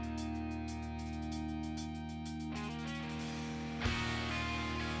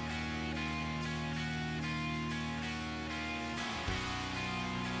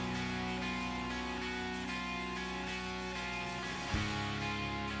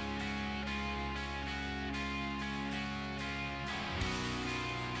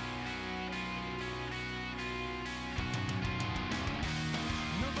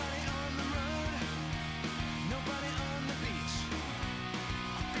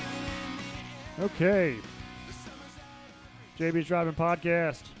Okay. JB's Driving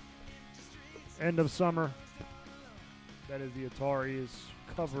Podcast. End of summer. That is the Atari is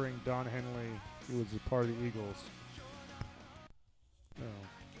covering Don Henley, who was a part of the Eagles.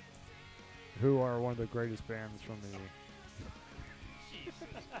 Who are one of the greatest bands from the...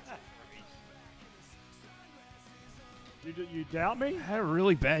 You doubt me? I had a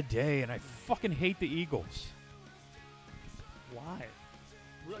really bad day, and I fucking hate the Eagles. Why?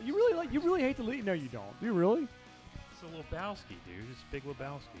 You really hate the league? No, you don't. Do you really? It's a Lebowski, dude. It's Big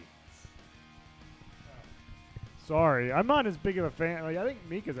Lebowski. Sorry, I'm not as big of a fan. I think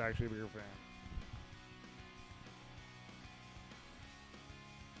Mika's actually a bigger fan.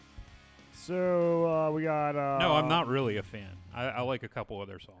 So we got. No, I'm not really a fan. I like a couple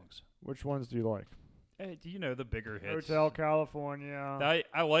other songs. Which ones do you like? Hey, do you know the bigger hits? Hotel California.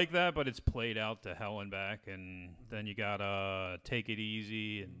 I like that, but it's played out to hell and back. And then you got Take It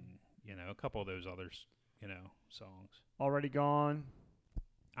Easy and, a couple of those others, songs. Already Gone.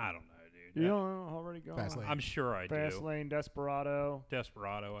 I don't know, dude. You don't know Already Gone? Fastlane. I'm sure I do. Fastlane, Desperado.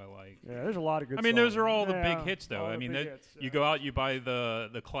 Desperado, I like. Yeah, there's a lot of good songs. Those are all the Yeah, big hits, though. all the big hits, You go out, you buy the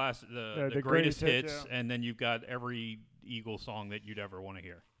greatest hits, yeah. and then you've got every Eagle song that you'd ever want to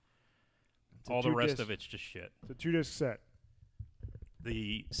hear. a All the rest two-disc- of it's just shit. It's a 2-disc set.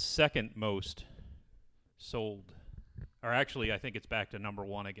 The second most sold, or actually, I think it's back to number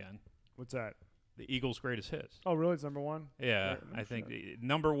one again. What's that? The Eagles' greatest hits. Oh, really? It's number one? Yeah, Right, no I think shit.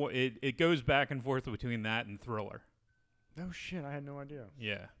 number one. It goes back and forth between that and Thriller. No shit. I had no idea.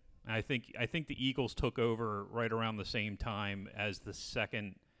 Yeah, I think the Eagles took over right around the same time as the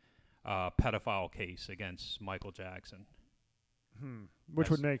second pedophile case against Michael Jackson. Which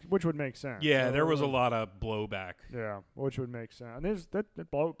would make sense. Yeah, So, there was a lot of blowback. Yeah, which would make sense. And there's that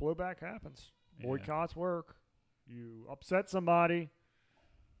blowback happens. Yeah. Boycotts work. You upset somebody.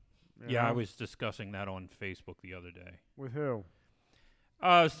 you Yeah, I know? was discussing that on Facebook the other day. With who?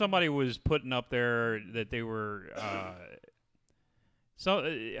 Somebody was putting up there that they were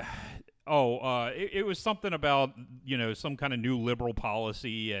it was something about some kind of new liberal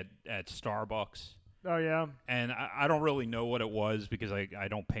policy at Starbucks. Oh yeah. And I don't really know what it was because I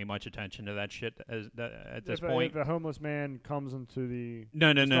don't pay much attention to that shit at this point. If a homeless man comes into the No.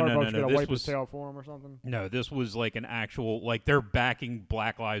 Starbucks, gotta This wipe his was tail for him or something. no. This was like an actual they're backing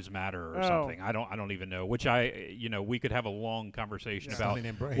Black Lives Matter or Oh. something. I don't even know. Which we could have a long conversation Yeah. about Something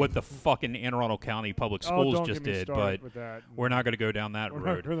named Brave. what the fucking Anne Arundel County Public Schools don't just get me did, started but with that. we're not going to go down that We're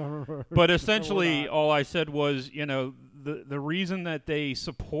road. not going down that But road. essentially, No, we're not. all I said was, the reason that they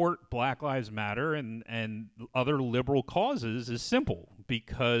support Black Lives Matter and other liberal causes is simple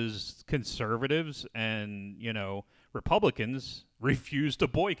because conservatives and Republicans refuse to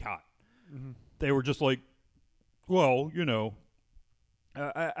boycott. Mhm. They were just like, well,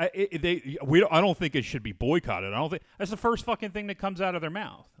 I don't think it should be boycotted. I don't think that's the first fucking thing that comes out of their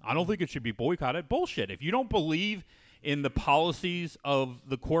mouth. I don't think it should be boycotted. Bullshit. If you don't believe in the policies of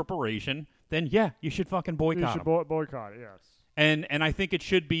the corporation, then yeah, you should fucking boycott. You should them. boycott it, yes. And I think it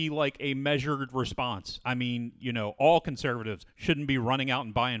should be like a measured response. I mean, all conservatives shouldn't be running out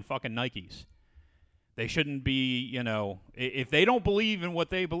and buying fucking Nikes. They shouldn't be, if they don't believe in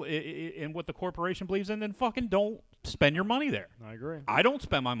what in what the corporation believes in, then fucking don't spend your money there. I agree. I don't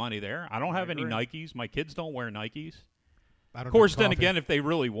spend my money there. I don't have any agree. Nikes. My kids don't wear Nikes. I don't Of course, drink then coffee. again, if they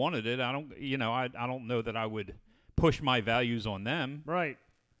really wanted it, I don't, I don't know that I would push my values on them, Right.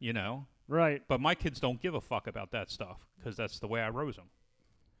 Right. But my kids don't give a fuck about that stuff because that's the way I rose them.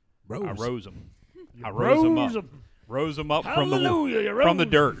 Rose. I rose them. You I rose them up. 'em. Rose them up Hallelujah, you from the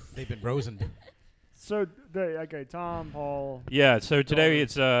rose. dirt. They've been rosened. So, Tom, Paul. Yeah. So today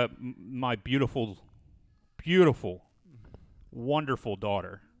Daughter. it's my beautiful, wonderful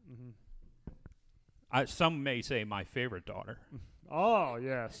daughter. Some may say my favorite daughter. Oh,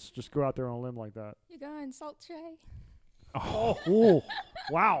 yes. Just go out there on a limb like that. You gonna insult Trey? Oh. Oh,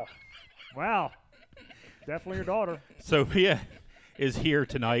 wow. Wow. Definitely your daughter. Sophia is here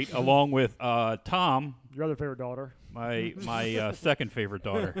tonight along with Tom, Your other favorite daughter. my second favorite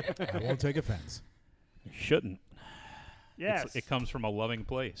daughter. I won't take offense. You shouldn't. Yes. It comes from a loving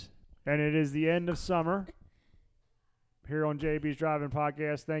place. And it is the end of summer. Here on JB's Driving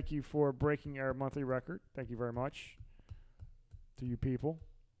Podcast, thank you for breaking our monthly record. Thank you very much to you people.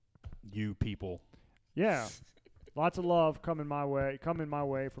 You people. Yeah. Lots of love coming my way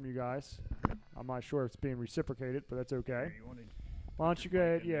from you guys. I'm not sure if it's being reciprocated, but that's okay. Why don't you go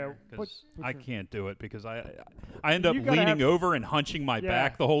ahead? Yeah. put I your- can't do it because I end up You gotta leaning have- over and hunching my yeah,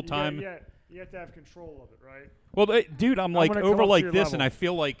 back the whole you time. gotta- You have to have control of it, right? Well, dude, I'm like gonna come over up to like your this, level. and I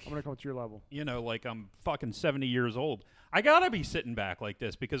feel like I'm gonna come to your level. like I'm fucking 70 years old. I gotta be sitting back like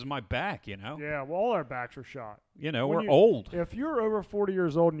this because of my back. Yeah, well, all our backs are shot. When We're you- old. If you're over 40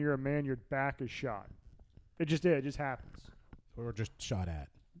 years old and you're a man, your back is shot. It just happens. Or just shot at.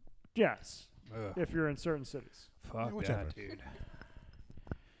 Yes, Ugh, if you're in certain cities. fuck whichever. that, dude.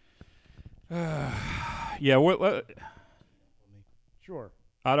 Yeah, Sure.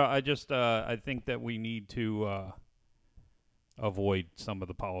 I think that we need to avoid some of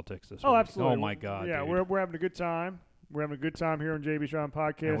the politics this Oh, week. absolutely. Oh my god. Yeah, dude. we're having a good time. We're having a good time here on JB Strong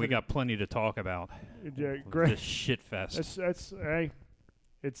Podcast. And we got plenty to talk about. Yeah, with great. This shit fest.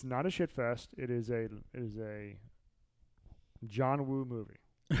 It's not a shit fest. It is a John Woo movie.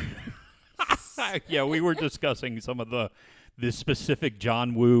 Yeah, we were discussing some of the specific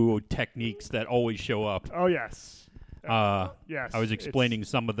John Woo techniques that always show up. Oh yes, yes. I was it's explaining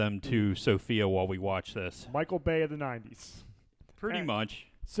some of them to Sophia while we watched this. Michael Bay of the '90s. Pretty And- much.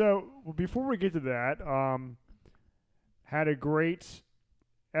 So before we get to that, had a great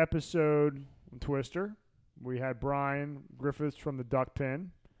episode on Twister. We had Brian Griffiths from the Duck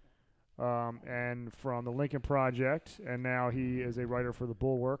Pin, and from the Lincoln Project, and now he is a writer for the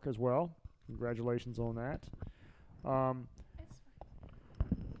Bulwark as well. Congratulations on that.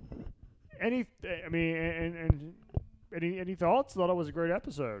 Any thoughts? Thought it was a great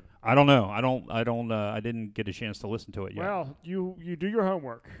episode. I don't know. I didn't get a chance to listen to it yet. Well, you do your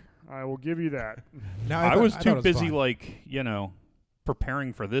homework. I will give you that. No, I was thought too it was busy, fine.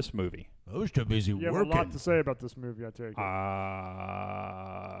 preparing for this movie. I was too busy You have a working. lot to say about this movie, I take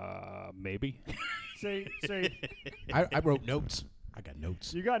it. Maybe. Say, I wrote notes. I got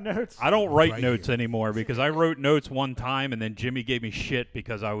notes. you got notes? I don't write Right notes here. anymore because I wrote notes one time and then Jimmy gave me shit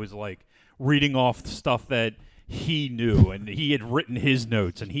because I was like reading off stuff that he knew and he had written his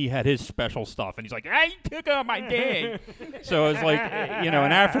notes and he had his special stuff and he's like, I took out my day. So it was like, and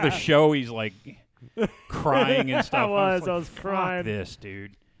after the show he's like crying and stuff. I was like, crying. Fuck this,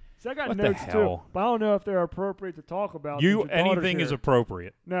 dude. See, I got What the notes too, hell? but I don't know if they're appropriate to talk about. since your daughter's Anything is here.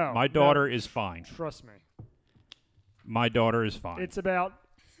 appropriate. No. My no. daughter is fine. Trust me. My daughter is fine. It's about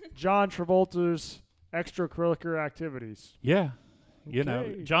John Travolta's extracurricular activities. Yeah.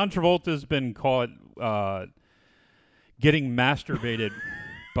 Okay. John Travolta's been caught getting masturbated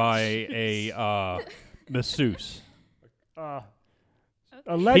by a masseuse.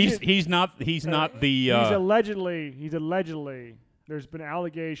 Alleged, He's not the he's allegedly. There's been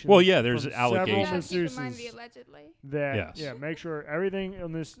allegations. Well, yeah, there's from allegations. Several Keep in mind the masseuses allegedly. that Yes. yeah, make sure everything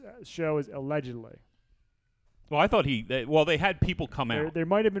on this show is allegedly. Well, I thought they had people come out. There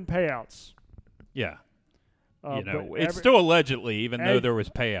might have been payouts. Yeah. But It's still allegedly, even though ev- there was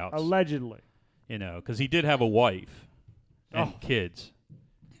payouts. allegedly. Because he did have a wife and Oh. kids.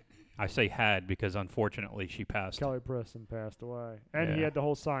 I say had because unfortunately she passed. Kelly Preston passed away, and he Yeah. had the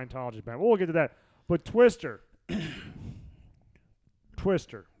whole Scientology band. We'll get to that. But Twister.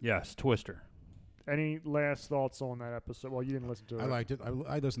 Twister. Yes, Twister. Any last thoughts on that episode? Well, you didn't listen to it. I liked it.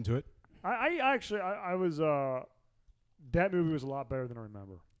 I listened to it. I actually I was that movie was a lot better than I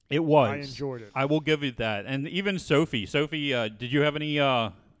remember. It was. I enjoyed it. I will give you that. And even Sophie, did you have any?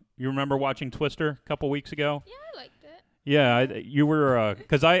 You remember watching Twister a couple weeks ago? Yeah, I liked it. Yeah, you were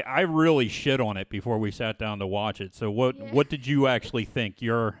because I really shit on it before we sat down to watch it. So Yeah. what did you actually think?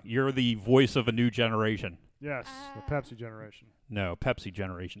 You're the voice of a new generation. Yes, the Pepsi generation. No, Pepsi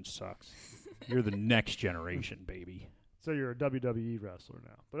generation sucks. You're the next generation, baby. So you're a WWE wrestler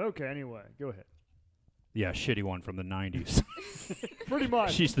now. But okay, anyway, go ahead. Yeah, shitty one from the 90s. Pretty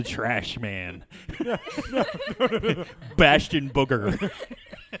much. She's the trash man. Bastion Booger.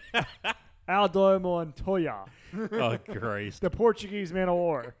 Aldo Montoya, Oh, Christ. the Portuguese man of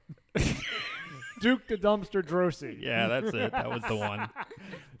war. Duke the Dumpster Drosy. Yeah, that's it. That was the one.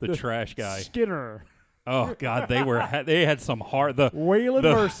 The trash guy. Skinner. Oh, God, they had some hard... Waylon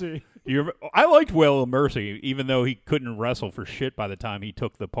The- Mercy. I liked Will of Mercy, even though he couldn't wrestle for shit by the time he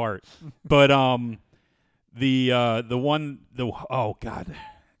took the part. But he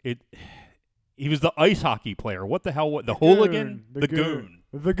was the ice hockey player. What the hell? The hooligan? The goon.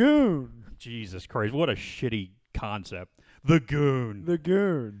 The Goon. Jesus Christ! What a shitty concept. The goon. The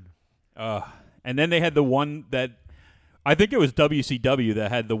Goon. And then they had the one that I think it was WCW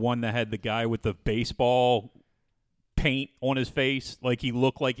that had the one that had the guy with the baseball paint on his face, like he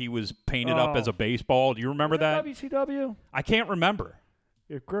looked like he was painted up as a baseball. Do you remember that? WCW? I can't remember.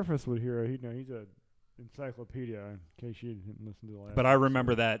 If Griffiths would hear it, he'd know he's an encyclopedia in case you didn't listen to the last But I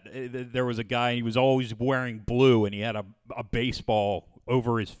remember that there was a guy, he was always wearing blue, and he had a baseball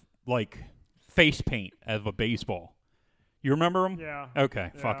over his, like, face paint of a baseball. You remember him? Yeah.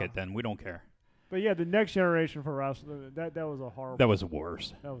 Okay, fuck Yeah. it then. We don't care. But yeah, the next generation for wrestling, that was a horrible. That was the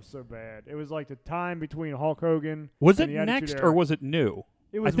worst. That was so bad. It was like the time between Hulk Hogan. Was it and the Attitude next Era. or was it new?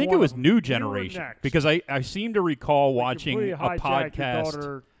 It I was think one it was of them. New New or Generation next. because I seem to recall They watching completely a hijacked your podcast,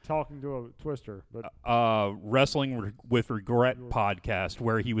 daughter talking to a Twister, but Wrestling with Regret podcast,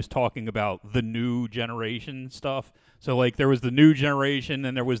 where he was talking about the new generation stuff. So like there was the new generation,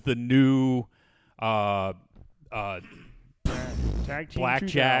 and there was the new Tag Team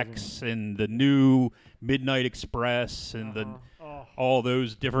Blackjacks and the new Midnight Express and 2000. Oh, all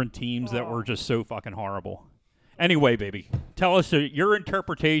those different teams that were just so fucking horrible. Anyway, baby, tell us your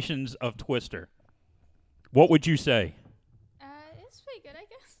interpretations of Twister. What would you say? It's pretty good, I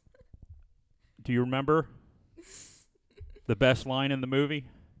guess. Do you remember the best line in the movie?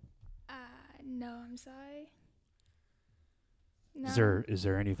 No, I'm sorry. No. Is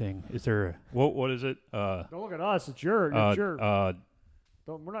there anything? Is there what is it? don't look at us. It's your.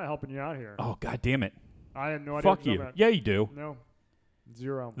 We're not helping you out here. Oh god damn it! I have no idea. Fuck what you're you! talking about. Yeah, you do. No.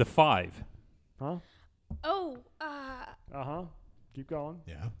 0. The 5. Huh? Oh, Uh-huh. Keep going.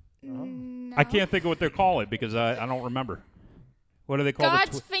 Yeah. no. I can't think of what they call it because I don't remember. What do they call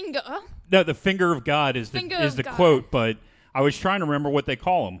God's it? finger. No, the finger of God is Finger the of God. quote, but I was trying to remember what they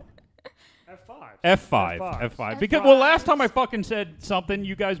call them. F5. F5. Because last time I fucking said something,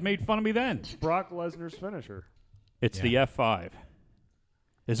 you guys made fun of me then. Brock Lesnar's finisher. It's the Yeah. F5.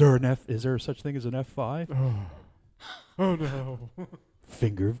 Is there such thing as an F5? Oh no.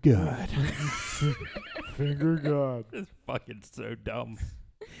 Finger of God. Finger God. It's fucking so dumb.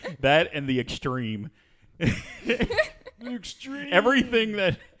 That and the extreme. Extreme. Everything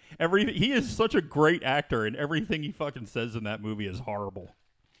he is such a great actor, and everything he fucking says in that movie is horrible.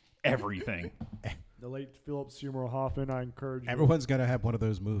 Everything. The late Philip Seymour Hoffman. I encourage you. Everyone's got to have one of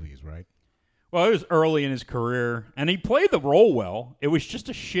those movies, right? Well, it was early in his career, and he played the role well. It was just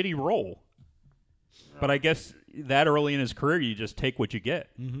a shitty role. But I guess that early in his career, you just take what you get.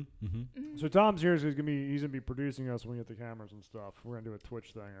 Mm-hmm. Mm-hmm. So Tom's here. He's gonna be producing us when we get the cameras and stuff. We're gonna do a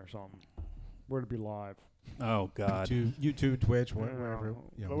Twitch thing or something. We're gonna be live. Oh, God. YouTube, Twitch, Yeah. wherever. You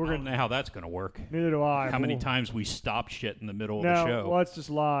But know. we're I don't gonna. know how that's going to work. Neither do I. How many We'll- times we stop shit in the middle of No, the show. well, it's just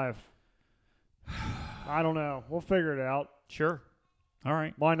live. I don't know. We'll figure it out. Sure. All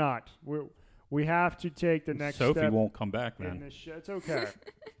right. Why not? We have to take the next Sophie step won't come back in then. this shit. It's okay.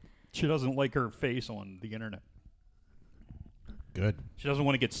 She doesn't like her face on the internet. Good. She doesn't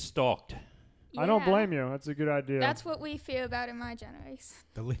want to get stalked. I don't Yeah. blame you. That's a good idea. That's what we feel about in my generation.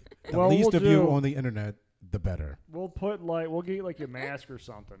 The Well, least we'll of you do- on the internet, the better. We'll get like a mask or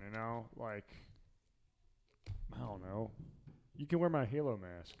something, you know? Like, I don't know. You can wear my Halo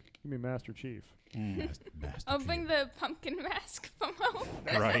mask. Give me Master Chief. Master I'll Chief. bring the pumpkin mask from home.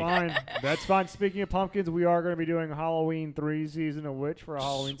 Right. Fine. That's fine. Speaking of pumpkins, we are going to be doing Halloween 3 Season of Witch for a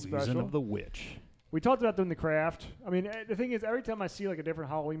Halloween Season special. of the Witch. We talked about doing the craft. I mean, the thing is, every time I see like a different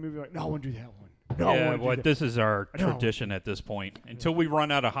Halloween movie, I'm like, no, I want to do that one. No, I Yeah, want to well, do that. this is our I know. tradition at this point until we run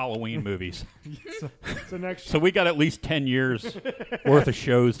out of Halloween movies. So next, So we got at least 10 years worth of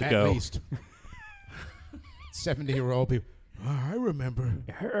shows to At go. least. 70-year-old people. Oh, I remember.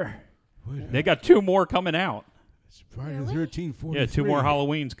 They got 2 more coming out. It's Friday the Really? 13th, 43. Yeah, 2 more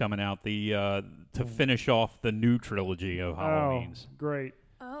Halloweens coming out. To finish off the new trilogy of Halloweens. great.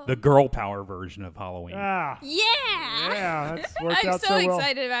 Oh. The girl power version of Halloween. Ah, Yeah. yeah, that's worked I'm out so so well.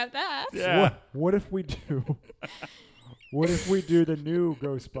 excited about that. Yeah. What if we do? What if we do the new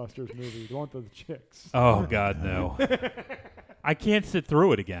Ghostbusters movie, the one with the chicks? Oh God, no! I can't sit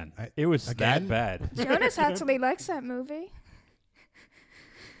through it again. It was Again? that bad. Jonas actually likes that movie.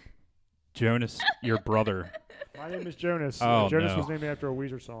 Jonas, your brother. My name is Jonas. Oh, Jonas no. was named after a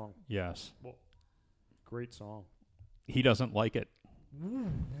Weezer song. Yes, Great song. he doesn't like it.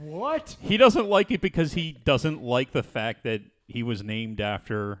 What? He doesn't like it because he doesn't like the fact that he was named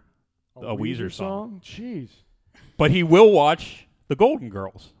after a Weezer song. Jeez. But he will watch the Golden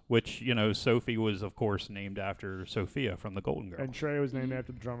Girls, which Sophie was, of course, named after Sophia from the Golden Girls. And Trey was named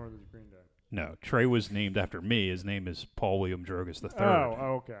after the drummer of the Green Day. No, Trey was named after me. His name is Paul William Drogas III.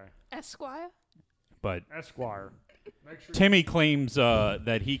 Oh, okay. Esquire. But Esquire. Make sure Timmy claims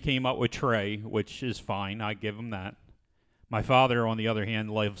that he came up with Trey, which is fine. I give him that. My father, on the other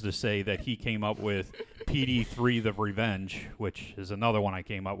hand, loves to say that he came up with PD3 The Revenge, which is another one I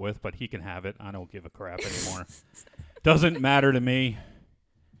came up with, but he can have it. I don't give a crap anymore. Doesn't matter to me.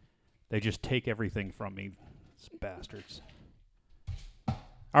 They just take everything from me. These bastards.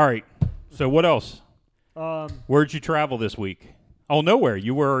 All right. So what else? Where'd you travel this week? Oh, nowhere.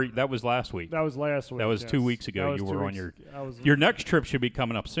 You were. That was last week. That was last week. That was 2 yes. weeks ago. That was You 2 were on weeks- I was Your next trip should be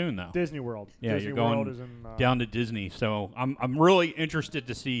coming up soon, though. Disney World. Yeah, Disney you're going World is in, down to Disney. So I'm really interested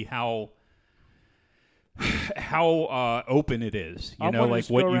to see how open it is. You I'm know, gonna like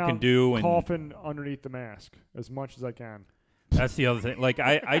just what go you can around do, and coughing underneath the mask as much as I can. that's the other thing. Like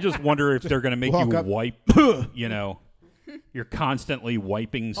I just wonder if they're going to make Walk you up. wipe. You know, you're constantly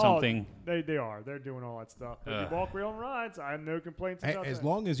wiping something. Oh, they are. They're doing all that stuff. If you walk real rides, I have no complaints about As that.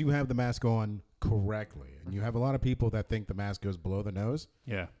 long as you have the mask on correctly, and you have a lot of people that think the mask goes below the nose.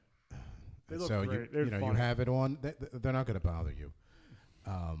 Yeah. They look So great. you They're you funny. have it on. They're not going to bother you.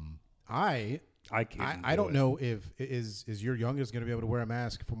 I can't. I don't know if is your youngest going to be able to wear a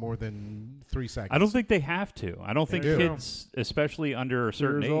mask for more than 3 seconds. I don't think they have to. I don't think do. kids, especially under a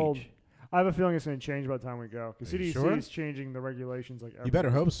certain Years old. age. I have a feeling it's going to change by the time we go. Because Are you CDC sure? is changing the regulations like every You better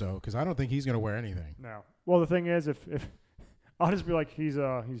hope so, because I don't think he's going to wear anything. No. Well, the thing is, if I'll just be like, he's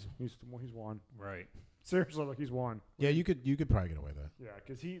won. Right. Seriously, like he's won. Yeah, you could probably get away with that. Yeah,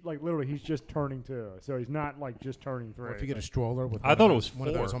 because he literally he's just turning 2, so he's not like just turning 3. Or if you get a stroller with I one thought of it those, was one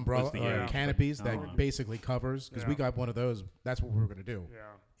of those 4 umbrella was the age. canopies Oh. that basically covers, because we Yeah. got one of those. That's what we were going to do.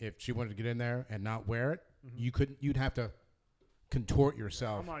 Yeah. If she wanted to get in there and not wear it, Mhm. you couldn't. You'd have to contort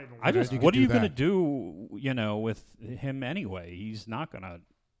yourself. I'm not even. I worried just, you about could what are do you going to that. do, you know, with him anyway? He's not going to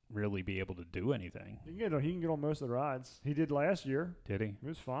really be able to do anything. it. He can get on most of the rides. He did last year. Did he? It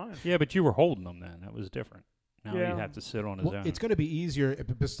was fine. Yeah, but you were holding him then. That was different. Now Yeah. he'd have to sit on his Well, own. it's going to be easier.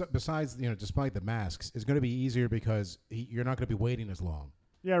 Besides, despite the masks, it's going to be easier because you're not going to be waiting as long.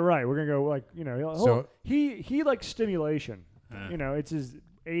 Yeah, right. We're gonna go like So- he likes stimulation. Uh. It's his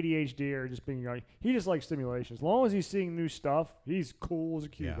ADHD or just being like he just likes stimulation. As long as he's seeing new stuff, he's cool as a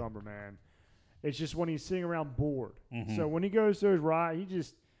Yeah. cucumber, man. It's just when he's sitting around bored. Mhm. So when he goes to his ride,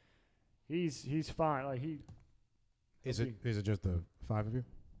 he's fine. Like Is it just the 5 of you?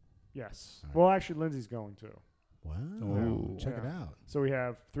 yes. All right. Well, actually, Lindsay's going too. Wow. Ooh. Check it Yeah. out. So we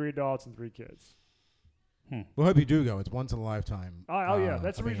have 3 adults and 3 kids. Well, I hope you do go. It's once in a lifetime. Oh yeah,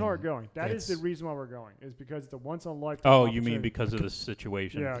 that's the I reason why we're mean, going. That is the it's- reason why we're going. Is because it's a once in a lifetime. Oh, you mean opportunity. because of the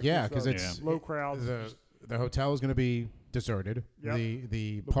situation? Yeah, Yeah, because uh, it's low crowds. The hotel is going to be deserted. Yep. The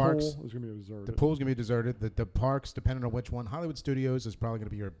The parks. pool is gonna be deserted. The pool's going to be deserted. The parks, depending on which one. Hollywood Studios is probably going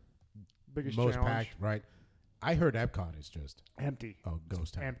to be your biggest most challenge. packed, right? I heard Epcot is just Empty. a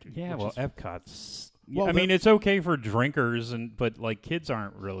ghost town. Empty. Yeah, which well, is- Epcot's. Well, I the- mean, it's okay for drinkers, but like kids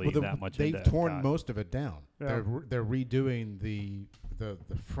aren't really Well, that much. they've into torn Epcot. most of it down. Yeah. They're redoing the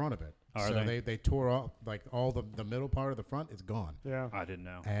front of it. Are so they? they tore off like all the middle part of the front is gone. yeah, I didn't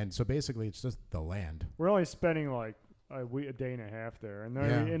know. And so basically it's just the land. we're only spending like a day and a half there, and Yeah.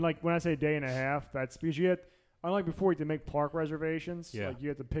 and like when I say day and a half, that's because you had unlike before you had to make park reservations. Yeah. Like you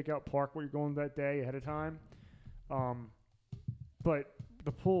had to pick out park where you're going that day ahead of time. But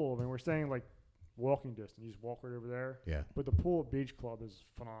the pool, I mean, we're staying like walking distance. You just walk right over there. Yeah. But the pool at Beach Club is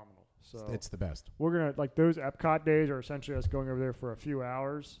phenomenal. So It's the best. we're gonna like those Epcot days are essentially us going over there for a few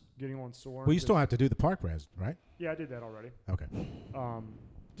hours, getting on Soarin'. Well, you still have to do the park res, right? Yeah, I did that already. Okay.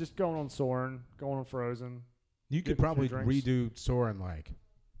 Just going on Soarin', going on Frozen. You could Getting a few probably drinks. redo Soarin' like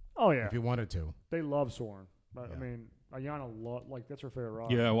Oh yeah, if you wanted to. they love Soarin'. But I Yeah. mean, Ayana like that's her favorite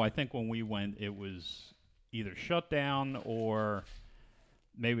ride. Yeah, well, I think when we went, it was either shut down or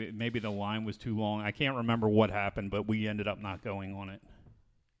maybe the line was too long. I can't remember what happened, but we ended up not going on it.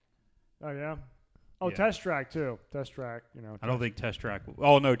 Oh yeah. Oh, Yeah. Test Track too. Test Track. I don't think Test Track.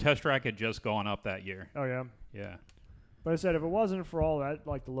 Oh no, Test Track had just gone up that year. Oh yeah. Yeah. But I said if it wasn't for all that,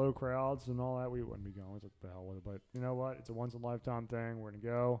 like the low crowds and all that, we wouldn't be going. It's like the hell with it. But you know what? It's a once in a lifetime thing. We're gonna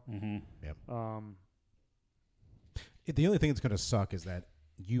go. Mm-hmm. The only thing that's going to suck is that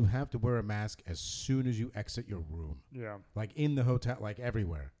you have to wear a mask as soon as you exit your room, Yeah. like in the hotel, like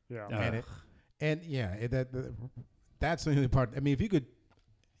everywhere. Yeah. Uh, That's the only part. I mean, if you could,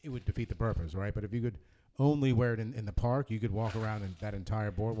 it would defeat the purpose, right? But if you could only wear it in the park, you could walk around in that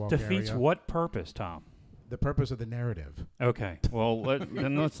entire boardwalk Defeats area. what purpose, Tom? The purpose of the narrative. Okay. Well,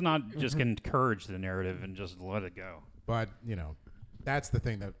 then let's not just encourage the narrative and just let it go. But that's the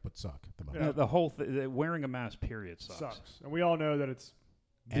thing that would suck the most. Yeah. The whole wearing a mask, period, sucks. And we all know that it's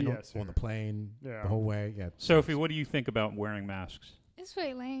And BS on the plane, Yeah. the whole way. Yeah. Sophie, what do you think about wearing masks? It's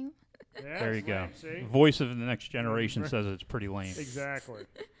pretty lame. Yeah, There you it's go. lame, see? Voice of the next generation Right. says it's pretty lame. Exactly.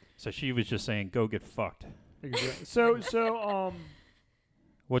 So she was just saying, "Go get fucked." Exactly. So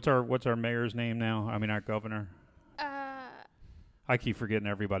What's our mayor's name now? I mean, our governor. I keep forgetting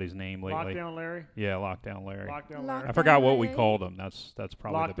everybody's name lately. Lockdown Larry. Yeah, Lockdown Larry. Lockdown Lock- Larry. I forgot what we Larry. called him. That's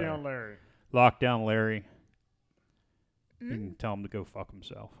probably the better. Lockdown Larry. Lockdown Larry. You Mm? can tell him to go fuck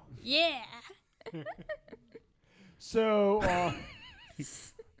himself. Yeah. So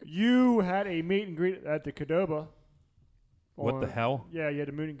You had a meet and greet at the Cadoba. What the hell? Yeah, you had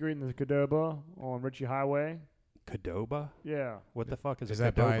a meet and greet in the Cadoba on Ritchie Highway. Cadoba? Yeah. What the fuck is Is a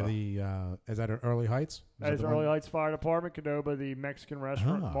that Cadoba? by the? Is that at Early Heights? Is That that is the Early one? Heights Fire Department, Cadoba, the Mexican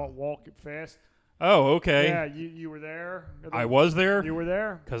restaurant. Ah. Walk it fast. Oh, okay. Yeah, you were there. I was there You were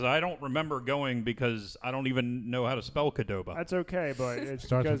there. because I don't remember going because I don't even know how to spell Cadoba. That's okay, but it's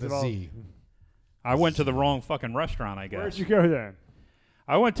Starts because with of a all. Z. I went to the wrong fucking restaurant, I guess. Where'd you go then?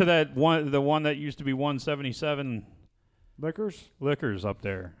 I went to that one, the one that used to be 177 Liquors. Liquors up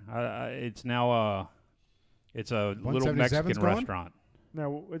there. It's now it's a little 177's Mexican gone? restaurant.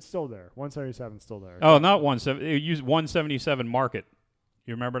 No, it's still there. 177 is still there. Oh, not 170. It used 177 Market.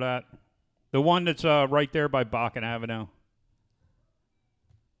 You remember that? The one that's right there by Bakken Avenue.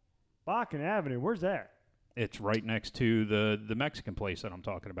 Bakken Avenue. Where's that? It's right next to the Mexican place that I'm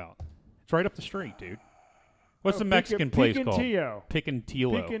talking about. It's right up the street, dude. What's the Mexican place called? Picantillo.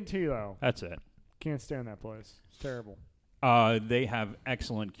 Picantillo. Picantillo. That's it. Can't stand that place. It's terrible. They have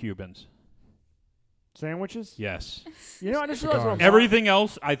excellent Cubans. Sandwiches? Yes. You know, I just realized what I'm Everything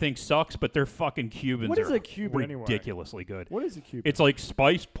else I think sucks, but their fucking Cubans What is are a Cuban anyway? ridiculously good. What is a Cuban? It's like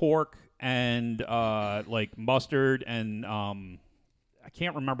spiced pork and like mustard and I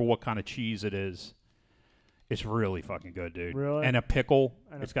can't remember what kind of cheese it is. It's really fucking good, dude. Really? And a pickle.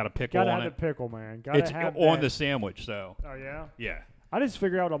 And It's got a pickle Gotta on have it. the pickle, man. Gotta It's have on that. the sandwich, so Oh, yeah? yeah. I just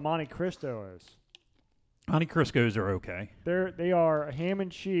figured out what a Monte Cristo is. Honey Crisco's are okay. They are ham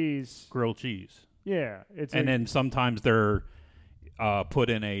and cheese. Grilled cheese. Yeah. It's And a, then sometimes they're put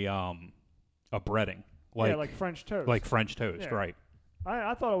in a breading. like French toast. like French toast, Yeah. right.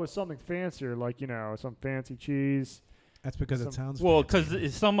 I thought it was something fancier, like, some fancy cheese. That's because Some- it sounds. Well, fancy.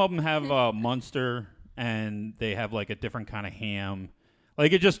 because some of them have Munster, and they have like a different kind of ham.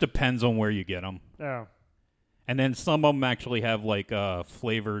 Like it just depends on where you get them. Oh. And then some of them actually have like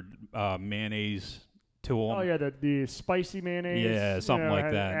flavored mayonnaise to them. Oh, yeah, the spicy mayonnaise. Yeah, something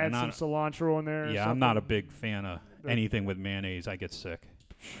like that. Add And some cilantro in there. or Yeah, I'm not a something. big fan of anything with mayonnaise. I get sick.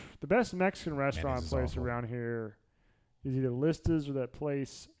 The best Mexican restaurant Mayonnaise is place awful. around here is either Lista's or that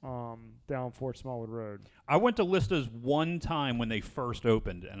place down Fort Smallwood Road. I went to Lista's one time when they first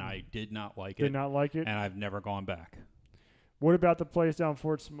opened, and I did not like Did it, not like it. and I've never gone back. What about the place down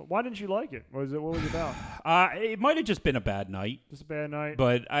Fort Smallwood? Why didn't you like it? What was it about? It might have just been a bad night, Just a bad night?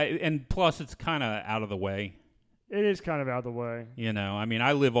 but and plus it's kind of out of the way. It is kind of out of the way. You know, I mean,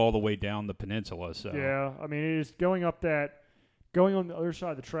 I live all the way down the peninsula, so Yeah, I mean, it is going on the other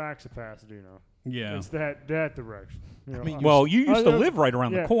side of the tracks of Pasadena. yeah. It's that direction. You know, I mean, Well, you used to over- live right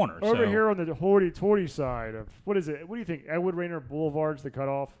around yeah, the corner. over so. here on the hoity-toity side of what is it? What do you think? Edward Rayner Boulevard's the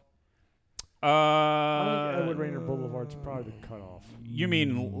cutoff. I think Edward Rayner Boulevard's probably the cutoff. You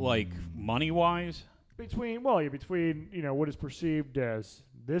mean like money wise? Between what is perceived as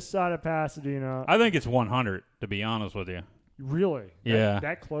this side of Pasadena. I think it's 100, to be honest with you. Really? Yeah.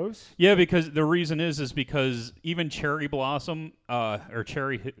 That close? Yeah, because the reason is because even Cherry Blossom,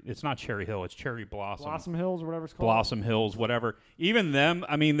 it's not Cherry Hill, it's Cherry Blossom. Blossom Hills or whatever it's called. Blossom Hills, whatever. Even them,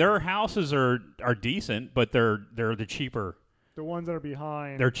 I mean, their houses are decent, but they're the cheaper. The ones that are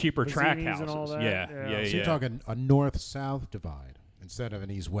behind. They're cheaper the track Zinies houses. and all that. Yeah. So you're talking a north-south divide instead of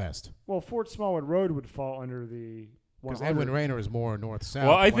an east-west. Well, Fort Smallwood Road would fall under the. Because 100. Edwin Rayner is more north-south.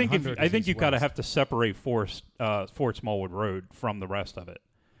 Well, I think 100 is you gotta east-west. have to separate Fort Smallwood Road from the rest of it,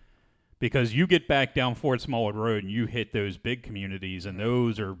 because you get back down Fort Smallwood Road and you hit those big communities, and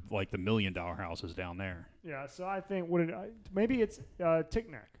those are like the $1 million houses down there. Yeah, so I think maybe it's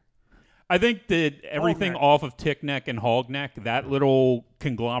Tickneck. I think that everything Hogneck. off of Tickneck and Hogneck, that little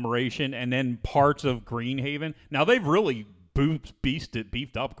conglomeration, and then parts of Greenhaven. Now they've really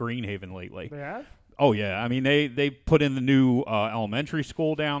beefed up Greenhaven lately. They have. Oh yeah, I mean they put in the new elementary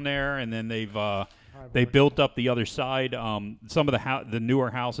school down there, and then they built up the other side. Some of the newer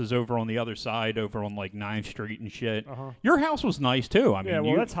houses over on the other side, over on like 9th Street and shit. Uh-huh. Your house was nice too. I mean, Yeah,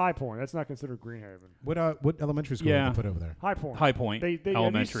 well, that's High Point. That's not considered Greenhaven. What elementary school Yeah. did they put over there? High Point. High Point They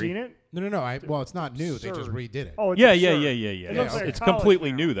Elementary. Have you seen it? No. Well, it's not new. They just Absurd. redid it. Oh, it's Yeah. absurd. It looks Yeah, like a it's college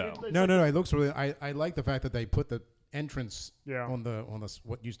completely now. new though. It's No, like- no. It looks really. I like the fact that they put the entrance Yeah. on the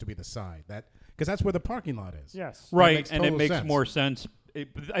what used to be the side. Because that's where the parking lot is. Yes. Right, makes and it total makes sense. more sense.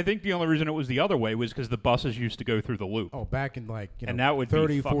 I think the only reason it was the other way was because the buses used to go through the loop. Oh, back in like And that would be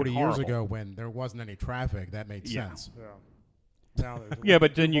 30, fucking 40 years horrible. ago when there wasn't any traffic, that made Yeah. sense. Yeah. Now there's Yeah,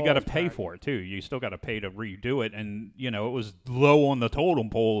 but then you got to balls pay back. for it too. You still got to pay to redo it, and it was low on the totem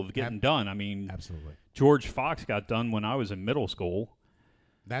pole of getting done. I mean, Absolutely. George Fox got done when I was in middle school.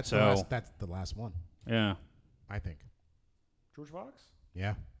 That's So- that's the last one, Yeah, I think. George Fox?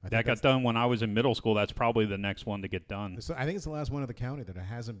 Yeah. I think That got done when I was in middle school. That's probably the next one to get done. I think it's the last one of the county that it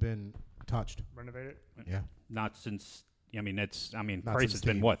hasn't been touched. Renovated. Yeah. Not since. I mean, Not Christ, since it's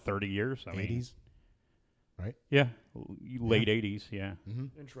been the what, 30 years? I mean, 80s. Right. yeah, late 80s. Yeah.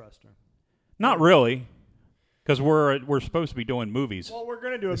 Mm-hmm. Interesting. Not really, because we're supposed to be doing movies, Well, we're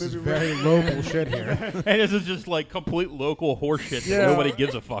gonna do a This is movie. very local shit here. and this is just like complete local horseshit Yeah. that nobody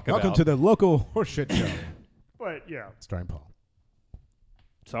gives a fuck Welcome about. to the local horseshit show. But yeah. Starring Paul.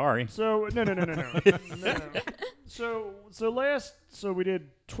 Sorry. So no. So we did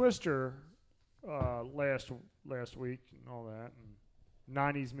Twister last week and all that, and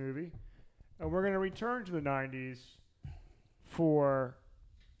 90s movie, and we're gonna return to the 90s for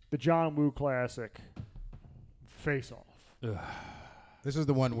the John Woo classic, Face Off. This is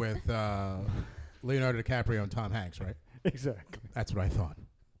the one with Leonardo DiCaprio and Tom Hanks, right? Exactly. That's what I thought.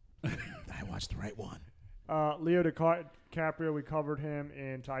 I watched the right one. Leo DiCaprio, we covered him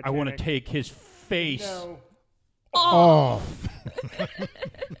in Titanic. I want to take his face. No. Oh.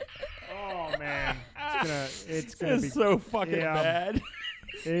 Oh man, it's gonna be It's so fucking yeah. bad.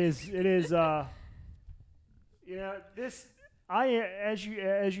 It is. This. As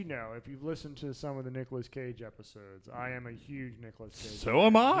you know, if you've listened to some of the Nicolas Cage episodes, I am a huge Nicolas Cage. So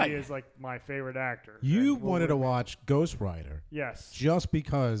am I. He is like my favorite actor. You And wanted to Wolverine- watch Ghost Rider Yes. just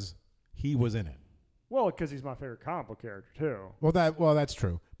because he was in it. Well, because he's my favorite comic book character too. Well, that's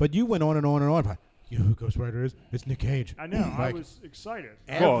true. But you went on and on and on about, you know who Ghost Rider is? It's Nick Cage. I know. I Like, was excited.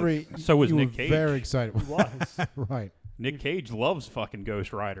 Every so was you Nick were Cage. Very excited. He was. Right. Nick Cage loves fucking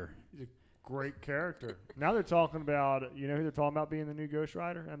Ghost Rider. He's a great character. Now they're talking about. You know who they're talking about being the new Ghost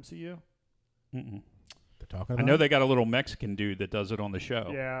Rider? MCU. Mm-mm. They're talking I about know it? they got a little Mexican dude that does it on the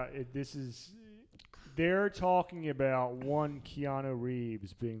show. Yeah. They're talking about one Keanu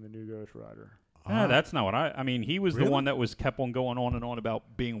Reeves being the new Ghost Rider. Ah, that's not what I mean, he was Really? the one that was kept on going on and on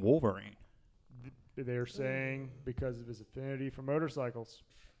about being Wolverine. They're saying because of his affinity for motorcycles,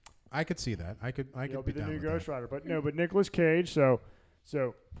 I could see that. I could he'll be be the down new with Ghost that. Rider. But no, but Nicolas Cage. So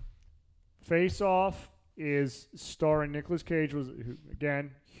Face Off is starring Nicolas Cage, was who,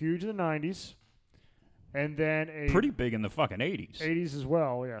 again huge in the '90s, and then a Pretty big in the fucking 80s. '80s as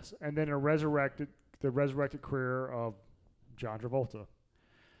well. Yes, and then the resurrected career of John Travolta.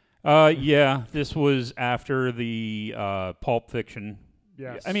 Yeah, this was after the Pulp Fiction.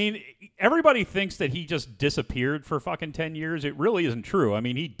 Yes, I mean, everybody thinks that he just disappeared for fucking 10 years. It really isn't true. I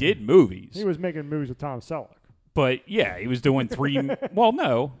mean, he did movies. he was making movies with Tom Selleck. But, yeah, he was doing three... well,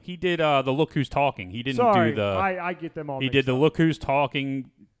 no. He did the Look Who's Talking. He didn't Sorry, do the... I get them all. He mixed did the up. Look Who's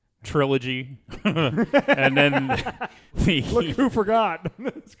Talking trilogy. And then... Look who forgot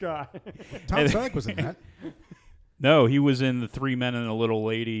this guy. Tom And- Selleck was in that. No, he was in the Three Men and a Little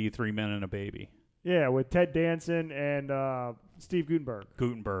Lady, Three Men and a Baby. Yeah, with Ted Danson and Steve Gutenberg.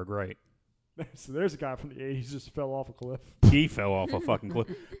 Gutenberg, right. So there's a guy from the '80s just fell off a cliff. He fell off a fucking cliff.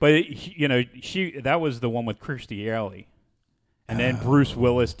 But, that was the one with Kirstie Alley. And then Bruce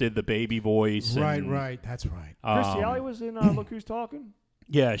Willis did the baby voice. Right, and, right. That's right. Kirstie Alley was in Look Who's Talking.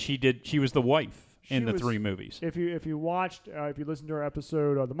 Yeah, she did. She was the wife in She the was- three movies. If you watched, if you listened to our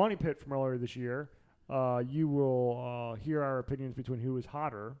episode of The Money Pit from earlier this year, you will hear our opinions between who is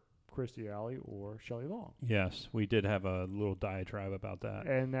hotter, Kirstie Alley or Shelley Long. Yes, we did have a little diatribe about that.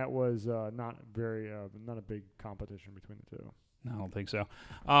 And that was not a big competition between the two. No, I don't think so.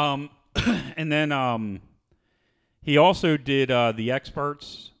 And then he also did The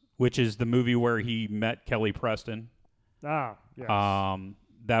Experts, which is the movie where he met Kelly Preston. Ah, yes.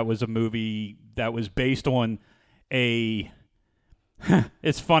 That was a movie that was based on a...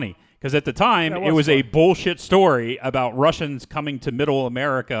 it's funny, because at the time, That it was a funny. bullshit story about Russians coming to Middle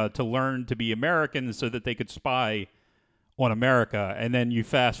America to learn to be Americans so that they could spy on America. And then you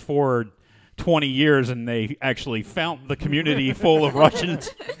fast forward 20 years, and they actually found the community full of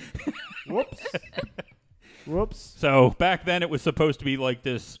Russians. Whoops. Whoops. So back then, it was supposed to be like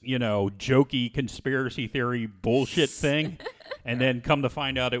this, jokey conspiracy theory bullshit thing. And then come to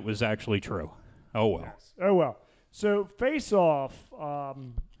find out it was actually true. Oh, well. Yes. Oh well. So Face Off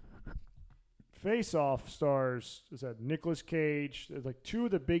stars is that Nicolas Cage. There's like two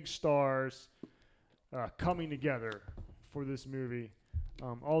of the big stars coming together for this movie.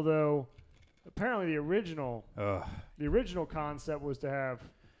 Although apparently the original concept was to have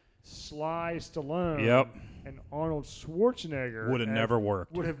Sly Stallone Yep. and Arnold Schwarzenegger Would have as- never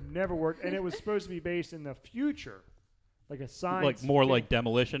worked. Would have never worked, and it was supposed to be based in the future, like a science. Like more fic- like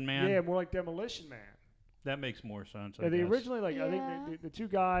Demolition Man. yeah, more like Demolition Man. That makes more sense. I Yeah, they guess. originally I Yeah. think the two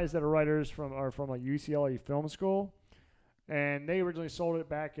guys that are writers are from like UCLA Film School, and they originally sold it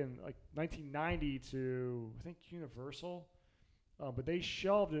back in like 1990 to I think Universal, but they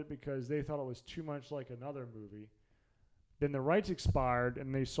shelved it because they thought it was too much like another movie. Then the rights expired,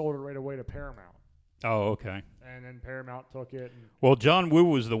 and they sold it right away to Paramount. Oh, okay. And then Paramount took it. And Well, John Woo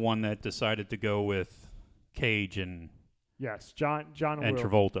was the one that decided to go with Cage and yes, John and Woo.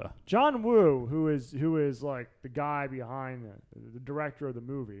 Travolta. John Woo, who is like the guy behind the director of the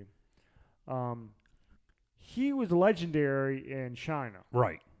movie, he was legendary in China.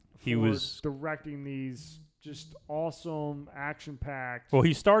 Right. He for was. directing these just awesome, action-packed. Well,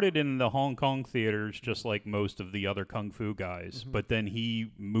 he started in the Hong Kong theaters just like most of the other kung fu guys, Mhm. but then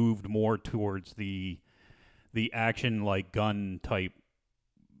he moved more towards the action like gun type,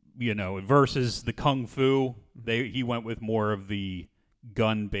 versus the kung fu. He went with more of the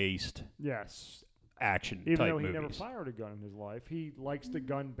gun-based Yes, action even type though he movies. never fired a gun in his life, he likes the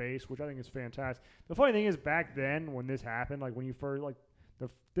gun base, which I think is fantastic. The funny thing is, back then when this happened, like when you first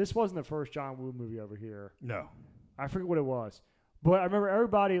this wasn't the first John Woo movie over here. No. I forget what it was, but I remember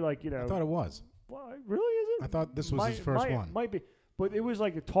everybody I thought it was. well, really is it? I thought this was his first one. Might be, but it was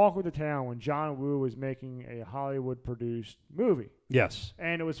like the talk of the town when John Woo was making a Hollywood-produced movie, Yes.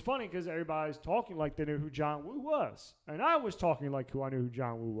 and it was funny because everybody's talking like they knew who John Woo was, and I was talking like I knew who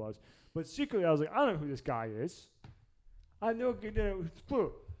John Woo was, but secretly I was like, I don't know who this guy is. I know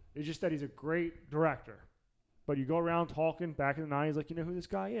clue. It's just that he's a great director. But you go around talking back in the 90s like, you know who this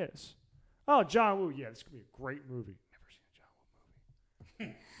guy is? Oh, John Woo. Yeah, this could be a great movie. Never seen a John Woo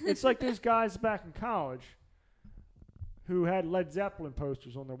movie. It's like those guys back in college who had Led Zeppelin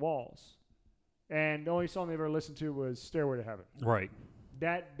posters on their walls. And the only song they ever listened to was Stairway to Heaven. Right.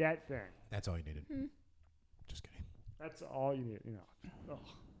 That thing. That's all you needed. Hmm. Just kidding. That's all you need, Ugh.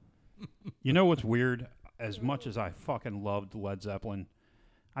 You know what's weird? As much as I fucking loved Led Zeppelin,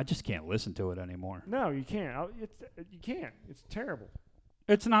 I just can't listen to it anymore. No, you can't. You can't. It's terrible.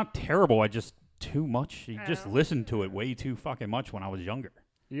 It's not terrible. I just too much. You just listened to it way too fucking much when I was younger.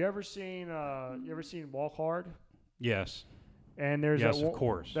 You ever seen Walk Hard? Yes. And there's Yes, of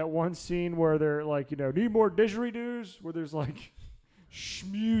course. that one scene where they're like, need more didgeridoos, where there's like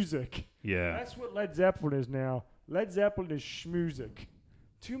schmusic. Yeah. That's what Led Zeppelin is now. Led Zeppelin is schmusic.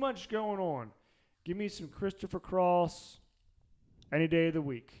 Too much going on. Give me some Christopher Cross any day of the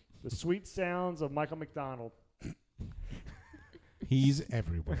week. The sweet sounds of Michael McDonald. He's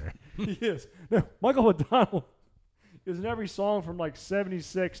everywhere. He is. No, Michael McDonald is in every song from like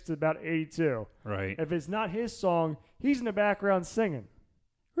 76 to about 82. Right. If it's not his song, he's in the background singing.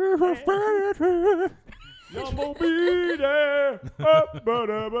 You'll be there.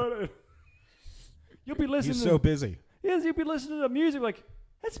 You'll be listening. He's so busy. Yes, you'll be listening to the music like,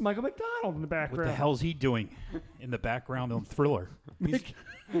 that's Michael McDonald in the What background. the hell's he doing in the background on Thriller?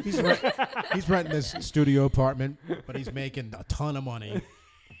 He's renting this studio apartment, but he's making a ton of money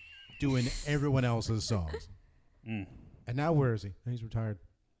doing everyone else's songs. Mm. And now where is he? He's retired.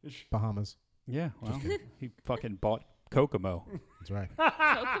 Bahamas. Yeah, well, he fucking bought Kokomo. That's right.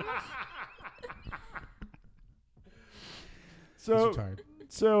 He's So, retired.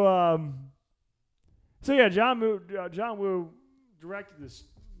 so yeah, John Woo directed this.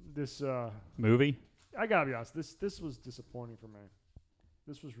 Movie? I gotta be honest. This was disappointing for me.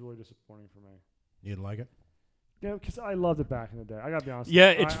 This was really disappointing for me. You didn't like it? Yeah, because I loved it back in the day. I gotta be honest. Yeah,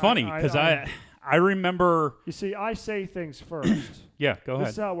 it's funny because I remember. You see, I say things first. Yeah, go This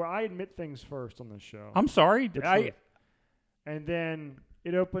is ahead. where I admit things first on this show. I'm sorry. The truth. And then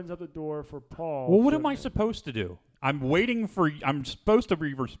it opens up the door for Paul. Well, what to am I admit- supposed to do? I'm supposed to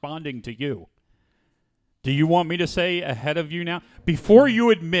be responding to you. Do you want me to say ahead of you now? Before you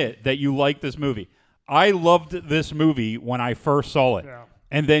admit that you like this movie, I loved this movie when I first saw it. Yeah.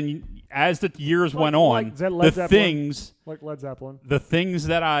 And then as the years Like- went on, like Led the Zeppelin. Like Led Zeppelin. things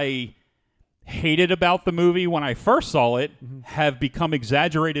that I hated about the movie when I first saw it have become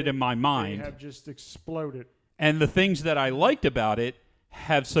exaggerated in my They mind. have just exploded. And the things that I liked about it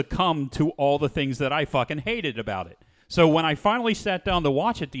have succumbed to all the things that I fucking hated about it. So when I finally sat down to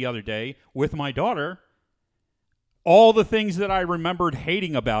watch it the other day with my daughter, all the things that I remembered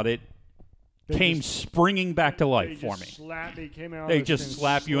hating about it They came just- springing back to life They for just me. They came out. They of this just and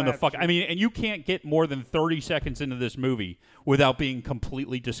slap you in the slapped fuck. I mean, and you can't get more than 30 seconds into this movie without being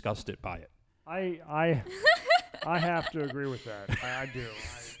completely disgusted by it. I have to agree with that. I do.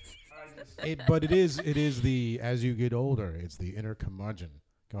 But it is the, as you get older, it's the inner curmudgeon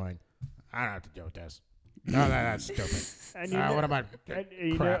going, I don't have to do this. No, that's stupid. And What about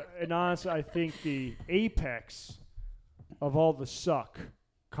crap? and honestly, I think the apex of all the suck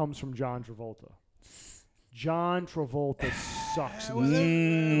comes from John Travolta. John Travolta sucks. in Was this. it?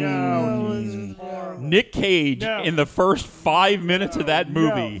 No, he's horrible. Nick Cage No. in the first 5 minutes of that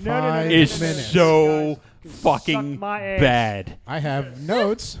movie No, is minutes. so Guys, fucking suck my ass. bad. I have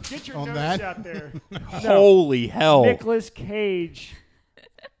notes Get your on notes that. out there. Holy hell. Nicolas Cage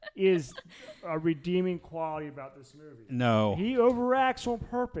is a redeeming quality about this movie. No. He overacts on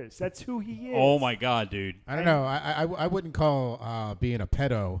purpose. That's who he is. Oh my god, dude. I don't know. I wouldn't call being a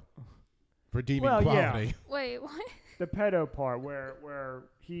pedo redeeming Well, yeah. quality. Wait, what? The pedo part where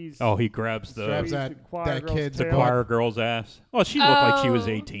he's Oh, he grabs the Grabs he's that- the choir that girl's kid's the tail. choir girl's ass. Well, she looked like she was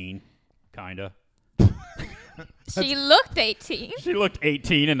Oh. 18, kinda. She looked 18. She looked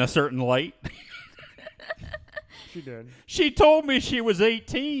 18 in a certain light. She did. She told me she was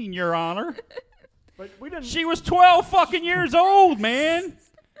 18, Your Honor. But we didn't. She was 12 fucking years old, man.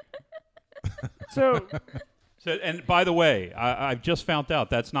 So So, and by the way, I've just found out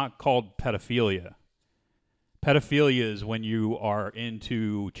that's not called pedophilia. Pedophilia is when you are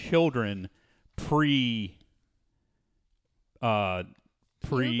into children pre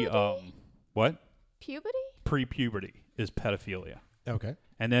Puberty? what? Puberty? Pre-puberty is pedophilia. Okay.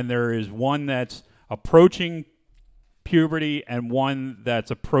 And then there is one that's approaching puberty and one that's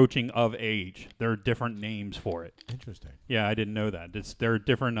approaching of age. There are different names for it. Interesting. Yeah, I didn't know that. There are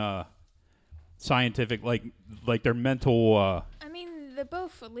different scientific, like their mental. I mean, they're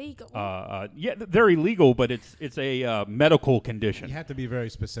both illegal. Yeah, they're illegal, but it's a medical condition. You have to be very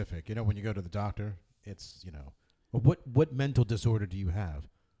specific. You know, when you go to the doctor, it's, well, what mental disorder do you have?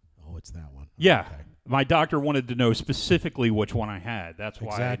 Oh, it's that one. Yeah, Okay. my doctor wanted to know specifically which one I had. That's why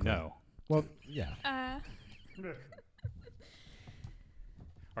Exactly. I know. Well, yeah.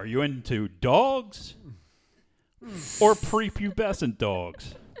 Are you into dogs or prepubescent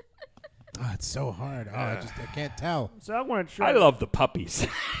dogs? Oh, it's so hard. Oh, I can't tell. so I want to try. I love the puppies.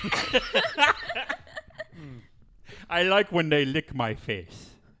 I like when they lick my face.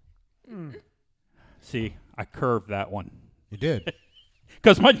 See, I curved that one. You did.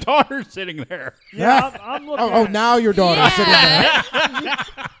 Because my daughter's sitting there. Yeah, I'm looking. Oh, at now your daughter's sitting there. Yeah.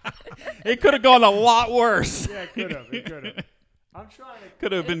 It could have gone a lot worse. Yeah, it could have. It could have. I'm trying to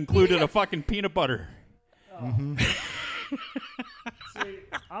Could have included a fucking peanut butter. see.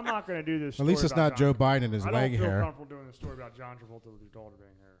 I'm not going to do this. At least story it's about not Joe John. Biden and his I leg don't feel hair. comfortable doing a story about John Travolta with his daughter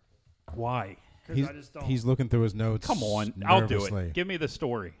being here Why? because I just don't. He's looking through his notes. Come on, I'll do nervously. it. Give me the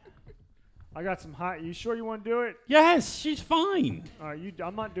story. I got some hot. You sure you want to do it? Yes, she's fine.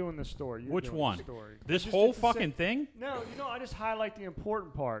 I'm not doing this story. You're Which doing one? The story. This Just- whole it's the same- fucking thing? No, I just highlight the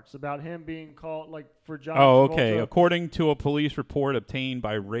important parts about him being called, like, for John Oh, Travolta. okay. According to a police report obtained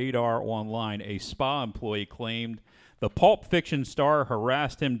by Radar Online, a spa employee claimed the Pulp Fiction star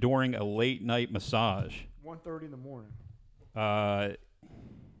harassed him during a late-night massage. 1:30 in the morning.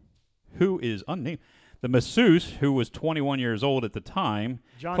 Who is unnamed? The masseuse, who was 21 years old at the time,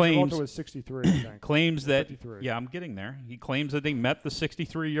 John claims Travolta was 63, I think. claims that 53. yeah, I'm getting there. He claims that they met the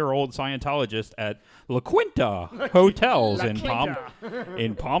 63-year-old Scientologist at La Quinta Hotels La in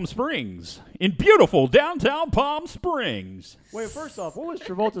Quinta. Palm Springs, in beautiful downtown Palm Springs. Wait, first off, what was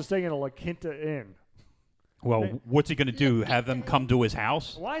Travolta staying in a La Quinta Inn? Well, what's he going to do? Have them come to his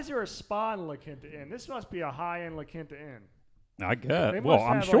house? Why is there a spa in La Quinta Inn? This must be a high-end La Quinta Inn. I guess. They Well, must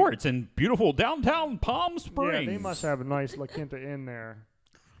I'm have, sure like- it's in beautiful downtown Palm Springs. Yeah, they must have a nice La Quinta Inn there.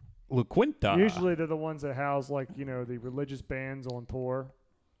 La Quinta. Usually they're the ones that house, like, the religious bands on tour.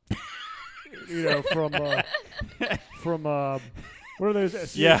 From what are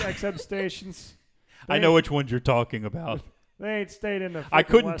those Yeah. XM stations? I know which ones you're talking about. They ain't stayed in the. I frickin'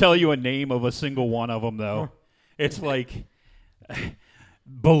 couldn't West- tell you a name of a single one of them, though. It's like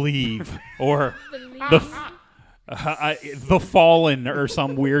Believe or the Fallen or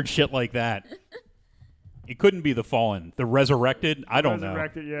some weird shit like that. It couldn't be the Fallen. The Resurrected? I don't know.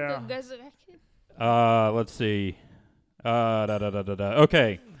 Resurrected, yeah. Resurrected. Let's see.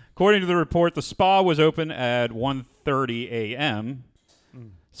 Okay. According to the report, the spa was open at 1:30 a.m.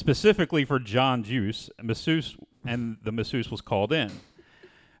 Specifically for John Juice, masseuse, and the masseuse was called in.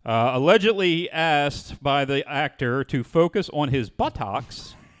 Allegedly asked by the actor to focus on his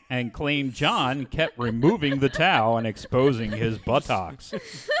buttocks and claimed John kept removing the towel and exposing his buttocks.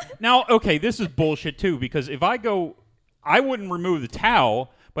 Now, okay, this is bullshit too, because if I wouldn't remove the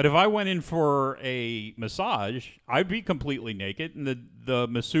towel, but if I went in for a massage, I'd be completely naked, and the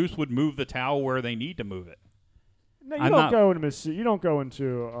masseuse would move the towel where they need to move it. No, you I'm don't not- go into you don't go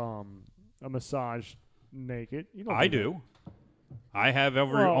into a massage naked. You don't I that. do. I have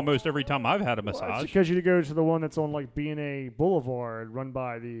Well, almost every time I've had a Well, it's massage. because you go to the one that's on like B&A Boulevard, run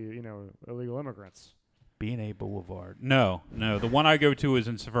by the illegal immigrants. B&A Boulevard. No, the one I go to is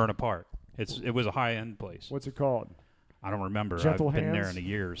in Severna Park. It was a high end place. What's it called? I don't remember. Gentle I've been there Hands? in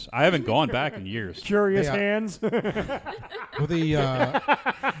years. I haven't gone back in years. Curious Yeah. Hands. Well,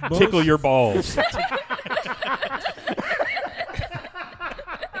 the Tickle your balls.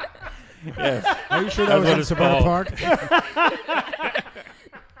 Yes. Are you sure That's that was what in it's Savannah called. Park?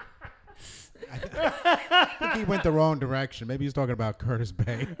 I think he went the wrong direction. Maybe he's talking about Curtis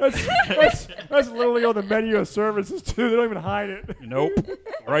Bay. that's literally on the menu of services too. They don't even hide it. Nope.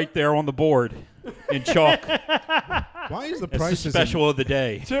 Right there on the board in chalk. Why is the It's the prices special of the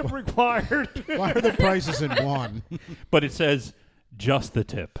day. Tip required. Why are the prices in one? But it says just the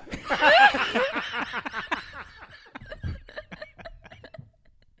tip.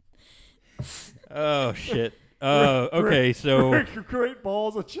 Oh, shit. Okay, so Great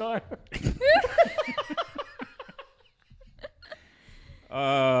balls of China.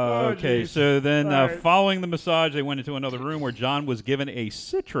 okay, geez. so then All right. following the massage, they went into another room where John was given a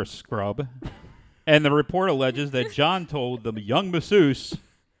citrus scrub, and the report alleges that John told the young masseuse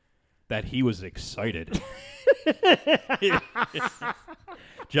that he was excited.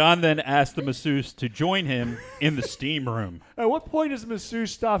 John then asked the masseuse to join him in the steam room. At what point does the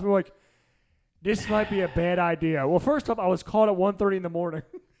masseuse stop and be like, this might be a bad idea? Well, first off, I was called at 1:30 in the morning.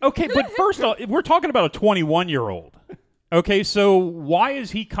 Okay, but first off, we're talking about a 21-year-old. Okay, so why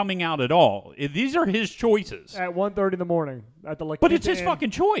is he coming out at all? These are his choices. At 1:30 in the morning at the But it's his Inn.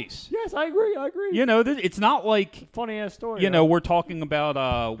 fucking choice. Yes, I agree. You know, it's not like, Funny ass story. you know, we're talking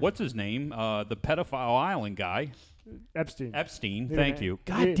about, what's his name? The pedophile island guy. Epstein. Epstein, He thank didn't- you.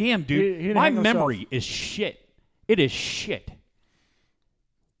 he- God damn, he dude. didn't My hang himself. memory is shit. It is shit.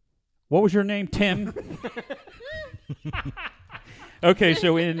 What was your name? Tim? Okay,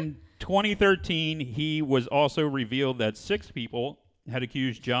 so in 2013, he was also revealed that 6 people had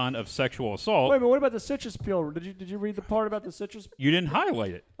accused John of sexual assault. Wait a minute. What about the citrus peel? Did you read the part about the citrus? You didn't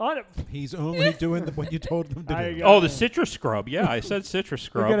highlight it. I don't- He's only doing what you told him to I do. got- Oh, the citrus scrub. Yeah, I said citrus You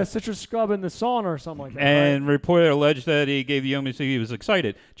scrub. get a citrus scrub in the sauna or something like that. And reporter alleged that he gave the young masseuse he was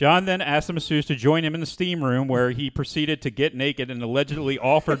excited. John then asked the masseuse to join him in the steam room, where he proceeded to get naked and allegedly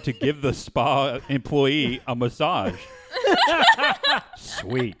offered to give the spa employee a massage.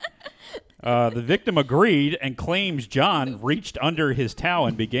 Sweet. The victim agreed and claims John reached under his towel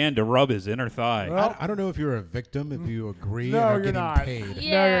and began to rub his inner thigh. Well, I don't know if you're a victim if you agree No, and are you're getting not. paid. No, you're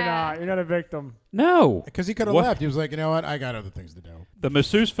Yeah. not. You're not a victim. No. Because he could have What? left. He was like, you know what? I got other things to do. The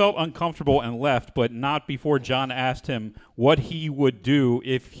masseuse felt uncomfortable and left, but not before John asked him what he would do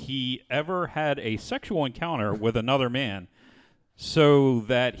if he ever had a sexual encounter with another man, so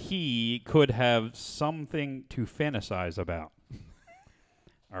that he could have something to fantasize about.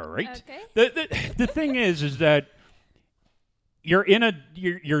 All right. Okay. The thing is that you're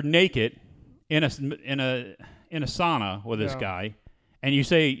you're naked in a sauna with this Yeah. guy, and you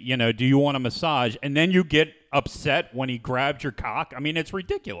say, you know, do you want a massage? And then you get upset when he grabs your cock. I mean, it's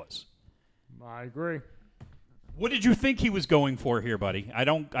ridiculous. I agree. What did you think he was going for here, buddy? I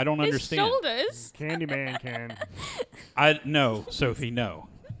don't His understand. shoulders. Candyman can. No, Sophie, no.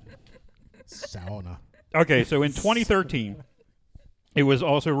 Sauna. Okay, so in 2013, it was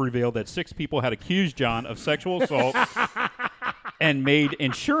also revealed that 6 people had accused John of sexual assault and made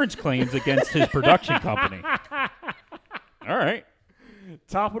insurance claims against his production company. All right.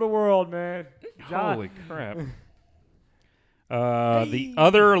 Top of the world, man. John. Holy crap. The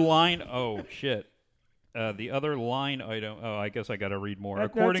other line. Oh, shit. The other line item. Oh, I guess I got to read more.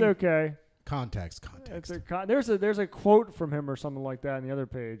 That's According. okay. Context. There's a quote from him or something like that on the other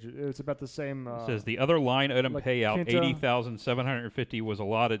page. It's about the same. It says the other line item like payout, Quinta. $80,750, was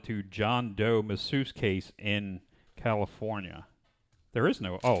allotted to John Doe masseuse case in California. There is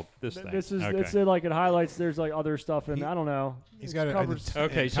no. Oh, this thing. This is okay. it's like it highlights. There's like other stuff, and I don't know. He's got Covers- an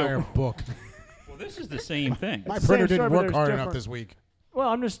Okay, so- entire book. Well, this is the same thing. My It's the printer same story, didn't but work there's hard enough different- this week. Well,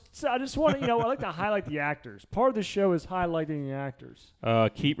 I just want to, I like to highlight the actors. Part of the show is highlighting the actors.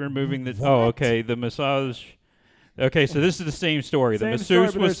 Keep removing the. Oh, okay. The massage. Okay, so this is the same story. The Same story,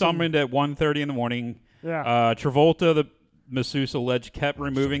 masseuse but was there's some- summoned at 1:30 in the morning. Yeah. Travolta, the masseuse, alleged kept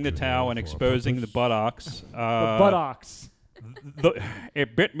removing the towel and exposing the buttocks. the buttocks.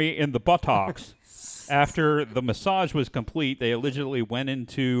 It bit me in the buttocks. After the massage was complete, they allegedly went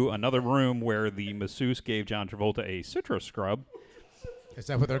into another room where the masseuse gave John Travolta a citrus scrub. Is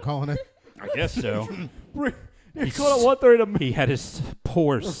that what they're calling it? I guess so. You called it 1:30 to He had his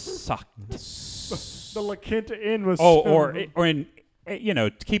pores sucked. the La Quinta Inn was. Oh, or in, you know,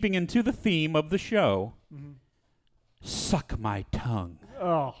 keeping into the theme of the show, suck my tongue.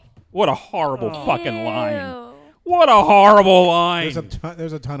 Oh, What a horrible fucking line. Ew. What a horrible line.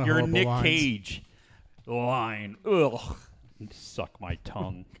 There's a ton of Your horrible Nick lines. Cage line. Ugh. Suck my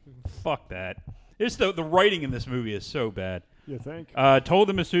tongue. Fuck that. It's the writing in this movie is so bad. You think? Told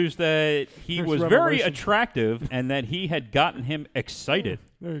the masseuse that he There's was very revelation. attractive and that he had gotten him excited.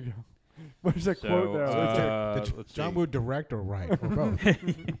 There you go. Where's that So, quote now? let's John see. Woo direct or write or both?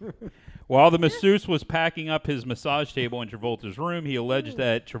 While the masseuse was packing up his massage table in Travolta's room, he alleged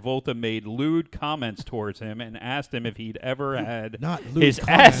that Travolta made lewd comments towards him and asked him if he'd ever had Not lewd his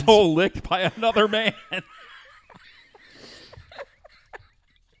comments. asshole licked by another man.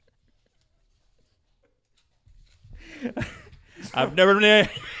 I've never been.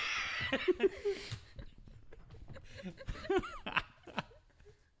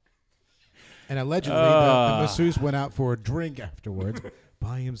 And allegedly, the masseuse went out for a drink afterwards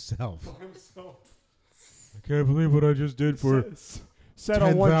by himself. I can't believe what I just did for Set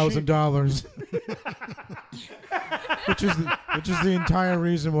on one cheek. $10,000, which is the entire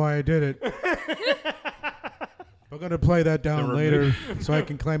reason why I did it. I'm gonna play that down The later so I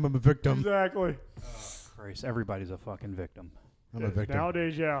can claim I'm a victim. Exactly. Christ, everybody's a fucking victim. I'm a victim.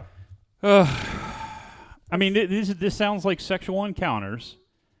 Nowadays, yeah. I mean, this sounds like sexual encounters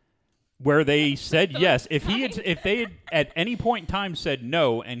where they said yes. If they had at any point in time said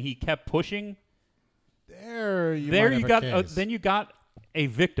no, and he kept pushing, There you got then you got a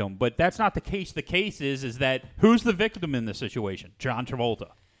victim. But that's not the case. The case is that who's the victim in this situation? John Travolta.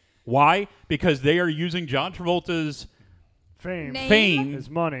 Why? Because they are using John Travolta's Fame. fame His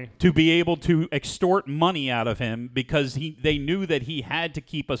money. to be able to extort money out of him because they knew that he had to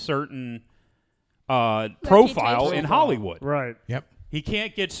keep a certain profile in Hollywood. Right. Yep. He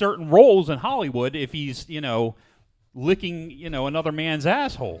can't get certain roles in Hollywood if he's, licking, another man's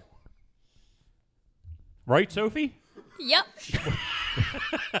asshole. Right, Sophie? Yep.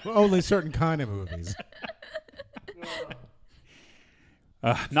 Well, only certain kind of movies.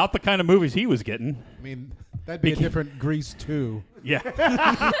 Not the kind of movies he was getting. I mean, that'd be a different Grease 2. Yeah.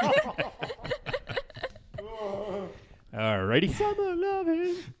 Alrighty. Summer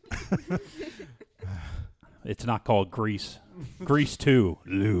loving. It's not called Grease. Grease 2.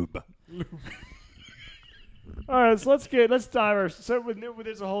 Lube. All right, so let's dive. So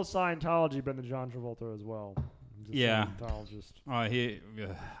there's a whole Scientology been to John Travolta as well. He's a Yeah. Scientologist.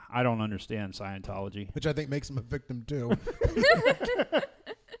 I don't understand Scientology. Which I think makes him a victim, too.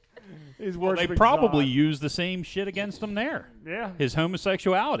 He's Well, they worshiping probably Zod. use the same shit against him there. Yeah. His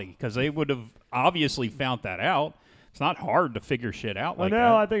homosexuality, because they would have obviously found that out. It's not hard to figure shit out Well, like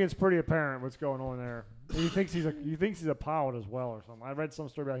now I that. think it's pretty apparent what's going on there. He thinks he's a pilot as well or something. I read some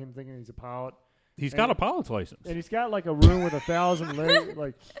story about him thinking he's a pilot. He's got a pilot's license. And he's got like a room with 1,000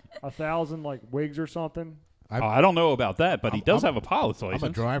 wigs or something. I don't know about that, but he does have a pilot's license. I'm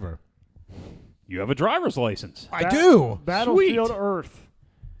a driver. You have a driver's license. I do. Battlefield Sweet. Earth.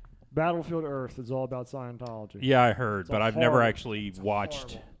 Battlefield Earth is all about Scientology. Yeah, I heard, but I've never horrible- actually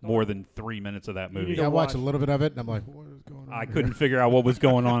watched more than 3 minutes of that movie. need Yeah, I to watched a watch. little bit of it, and I'm like, what is going on? I couldn't figure out what was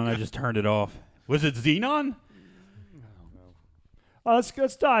going on, and I just turned it off. Was it Xenon?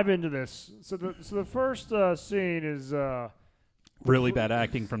 Let's dive into this. So the first scene is Really bad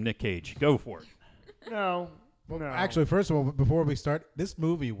acting from Nick Cage. Go for it. no. Actually, first of all, before we start, this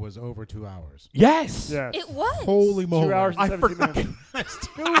movie was over 2 hours. Yes. yes. It was. Holy moly. 2 hours and I 17 forgot. minutes. That's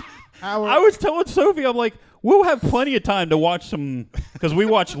 2 hours. I was telling Sophie, I'm like, we'll have plenty of time to watch some, because we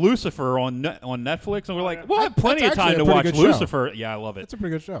watched Lucifer on Netflix, and we're like, we'll have plenty of That's time to actually a watch pretty good show. Lucifer. Yeah, I love it. It's a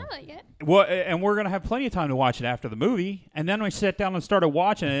pretty good show. I like it. Well, and we're going to have plenty of time to watch it after the movie. And then we sat down and started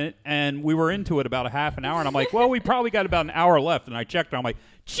watching it, and we were into it about a half an hour. And I'm like, well, we probably got about an hour left. And I checked, and I'm like,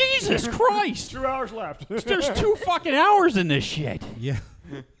 Jesus Christ! 2 hours left. There's 2 fucking hours in this shit. Yeah.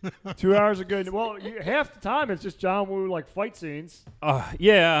 2 hours are good. Well, half the time it's just John Woo like fight scenes.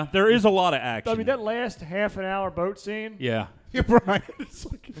 Yeah, there is a lot of action. I mean, that last half an hour boat scene. Yeah. You're right. It's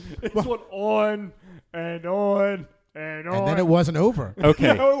went on and on and on. And then it wasn't over.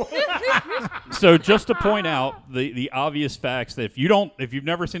 Okay. No. So just to point out the obvious facts that if you've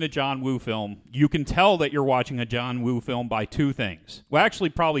never seen a John Woo film, you can tell that you're watching a John Woo film by 2 things. Well, actually,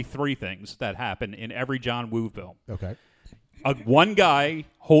 probably 3 things that happen in every John Woo film. Okay. One guy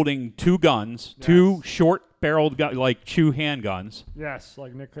holding 2 guns, 2 short-barreled like chew handguns, Yes,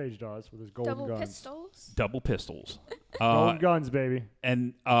 like Nick Cage does with his golden Double guns. pistols. double pistols, Golden guns, baby.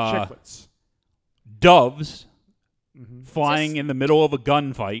 and Chiclets. doves Mm-hmm. flying Just- in the middle of a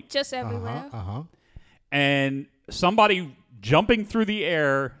gunfight, Just everywhere. Uh-huh. and somebody jumping through the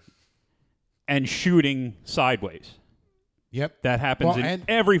air and shooting sideways. Yep. That happens Well, in and-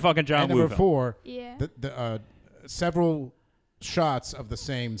 every fucking John And Woo number film. 4, Yeah. the several shots of the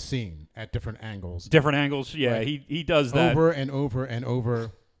same scene at different angles. Different angles. Yeah, Right. he does that. Over and over and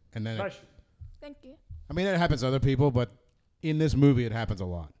over. And then, Question. Thank you. I mean, it happens to other people, but in this movie, it happens a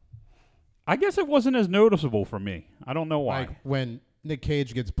lot. I guess it wasn't as noticeable for me. I don't know why. Like when Nick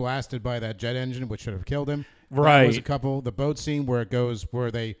Cage gets blasted by that jet engine, which should have killed him. Right. There was a couple. The boat scene where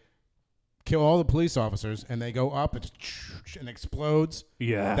they kill all the police officers and they go up and explodes.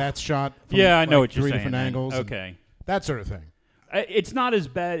 Yeah. That's shot from I know what you're three saying. different then. angles. and Okay. that sort of thing. It's not as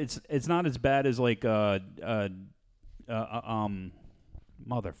bad. It's not as bad as like motherfucker.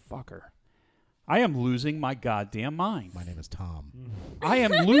 I am losing my goddamn mind. My name is Tom. I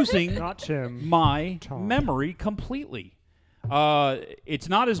am losing Not Tim. my Tom. memory completely. It's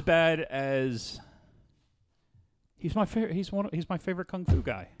not as bad as he's my favorite. He's my favorite kung fu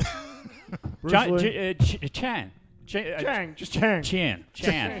guy. Bruce Lee. Chan. Chang. Just Chang.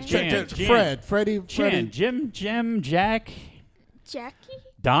 Chan. Freddie. Jim, Jack, Jackie?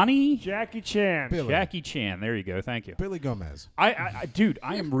 Donnie, Jackie Chan. Billy. Jackie Chan. There you go. Thank you. Billy Gomez. Dude,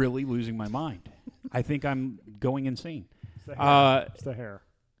 I am really losing my mind. I think I'm going insane. It's the hair. It's the hair.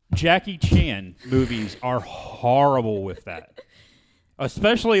 Jackie Chan movies are horrible with that.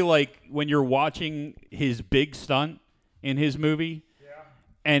 Especially like when you're watching his big stunt in his movie. Yeah.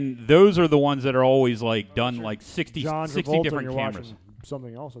 And those are the ones that are always like done like 60 John 60 Travolta, different you're cameras. watching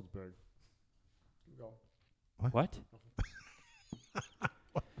something else that's big. What?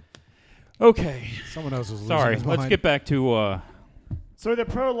 Okay. Someone else was losing Sorry. his Let's mind. get back to So the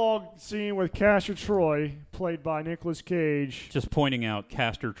prologue scene with Castor Troy, played by Nicolas Cage. just pointing out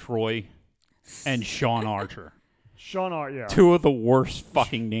Castor Troy and Sean Archer. Sean Archer, yeah. Two of the worst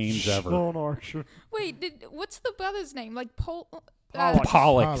fucking names ever. Sean Archer. Wait, what's the brother's name? Like Pollux.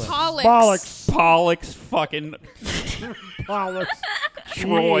 Pollux. Pollux. Bollocks. Pollux fucking Pollux.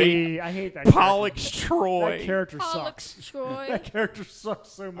 Troy. Yee, I hate that. Pollux Character. Troy. That character Pollux sucks. Troy. That character sucks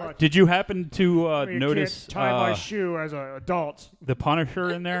so much. Did you happen to You notice can't tie my shoe as an adult. the Punisher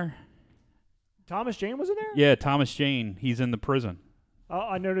in there? Thomas Jane was in there? Yeah, Thomas Jane. He's in the prison.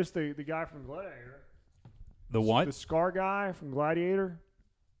 I noticed the guy from Gladiator. The what? The scar guy from Gladiator.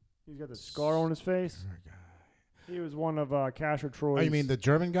 He's got the scar on his face. He was one of Castor Troy's. Oh, you mean the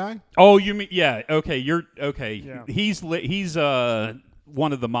German guy? Oh, you mean yeah? Okay, you're okay. Yeah. He's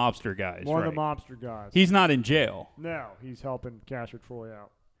one of the mobster guys. one right. of the mobster guys? He's not in jail. No, he's helping Castor Troy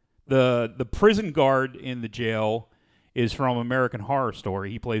out. The prison guard in the jail is from American Horror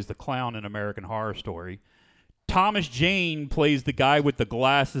Story. He plays the clown in American Horror Story. Thomas Jane plays the guy with the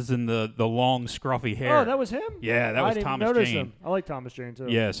glasses and the long scruffy hair. Oh, that was him? Yeah, that I was didn't Thomas notice Jane. him. I like Thomas Jane, too.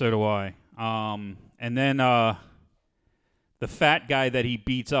 Yeah, so do I. And then the fat guy that he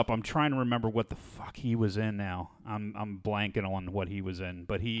beats up, I'm trying to remember what the fuck he was in now. I'm blanking on what he was in,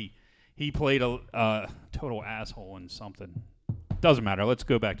 but he played a total asshole in something. Doesn't matter. Let's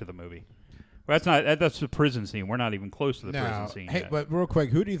go back to the movie. That's the prison scene. We're not even close to the prison scene hey, yet. but real quick,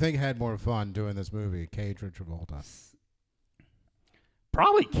 who do you think had more fun doing this movie, Cage or Travolta?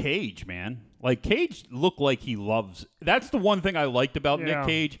 Probably Cage, man. Like, Cage looked like he loves... That's the one thing I liked about Yeah. Nick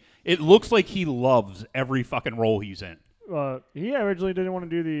Cage. It looks like he loves every fucking role he's in. He originally didn't want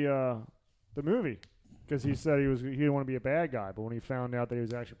to do the movie because he said he didn't want to be a bad guy. But when he found out that he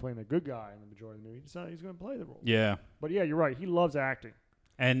was actually playing the good guy in the majority of the movie, he decided he's going to play the role. Yeah. But yeah, you're right. He loves acting.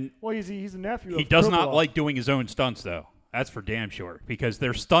 And Well, he's a nephew. he of does not Coppola. like doing his own stunts, though. That's for damn sure. Because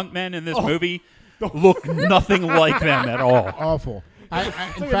their stuntmen in this Oh. movie look nothing like them at all. Awful. In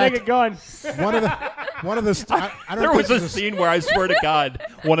It's like a fact, naked gun. one of the I don't There think was a this is- scene where I swear to God,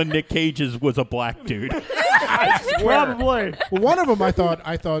 one of Nick Cage's was a black dude. Probably. Well, one of them I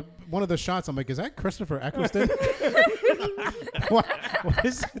thought one of the shots. I'm like, is that Christopher Eccleston? what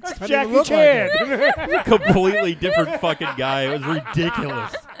is it? Doesn't even Jackie look Chan. like it. Completely different fucking guy. It was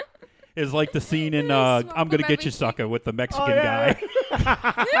ridiculous. It's like the scene in Swap I'm Gonna them Get You every Sucker with the Mexican Oh, yeah. guy.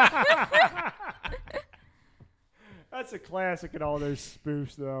 That's a classic in all those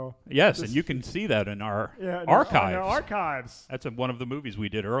spoofs, though. Yes, and you can see that in our Yeah, archives. Our archives. That's one of the movies we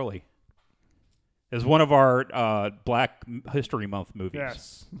did early. It's one of our Black History Month movies.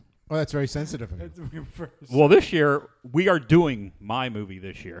 Yes. Oh, that's very sensitive of you. That's first. Well, this year, we are doing my movie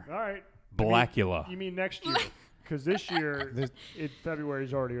this year, All right. Blackula. You mean next year? Because this year,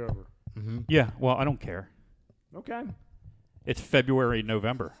 February's already over. Yeah, well, I don't care. Okay. It's February,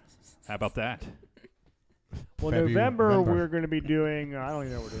 November. How about that? Well, February, November, November. we're going to be doing. I don't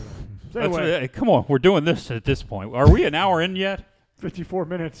even know what we're doing. So That's- anyway, come on, we're doing this at this point. Are we an hour in yet? 54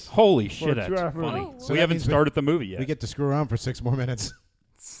 minutes. Holy For shit, a that's 2-hour funny. movie. Oh, So we that haven't means started the movie yet. We get to screw around for 6 more minutes.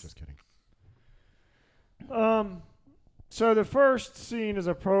 Just kidding. So the first scene is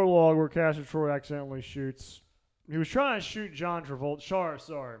a prologue where Castor Troy accidentally shoots. He was trying to shoot John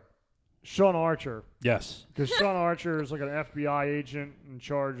Travolta. Sean Archer. Yes. Because Sean Archer is like an FBI agent in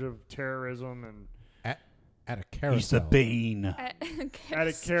charge of terrorism and At a carousel. He's the Bane. At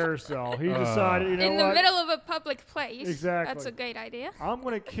a carousel. He decided, you know in what? the middle of a public place. Exactly. That's a great idea. I'm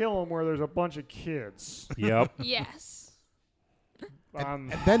going to kill him where there's a bunch of kids. Yep. Yes.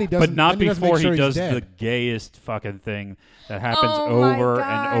 And then he doesn't. But not then doesn't before make sure he he's does the dead. gayest fucking thing that happens Oh my over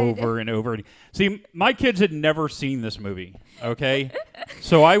God. and over and over. See, my kids had never seen this movie. Okay,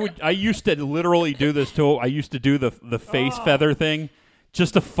 so I used to literally do this to. I used to do the face feather thing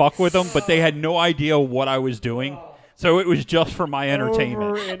just to fuck with them, but they had no idea what I was doing. So it was just for my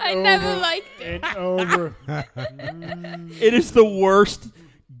entertainment. Over and I over never liked it. and over. It is the worst,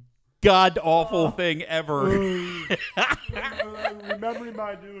 god awful thing ever. Remember him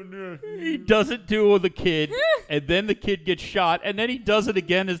by doing this. He does it to the kid, and then the kid gets shot, and then he does it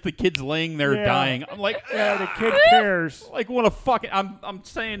again as the kid's laying there Yeah. dying. I'm like, Yeah, the kid cares. like what a fucking. I'm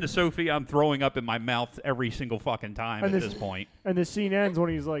saying to Sophie, I'm throwing up in my mouth every single fucking time And at this- this point. And the scene ends when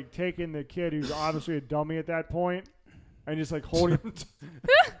he's like taking the kid who's obviously a dummy at that point, and just like holding him.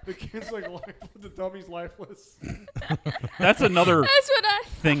 The kid's like, the dummy's lifeless. That's another That's what I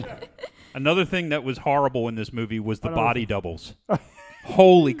thing. Another thing that was horrible in this movie was the Another body doubles.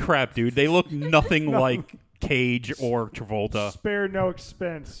 Holy crap, dude! They look nothing No. like Cage or Travolta. Spare no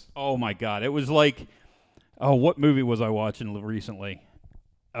expense. Oh my god, it was like, oh, what movie was I watching recently?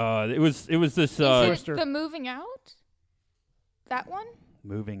 It was this Is Twister. it the Moving Out? That one?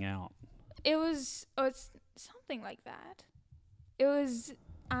 Moving Out. It was. Oh, it's something like that. It was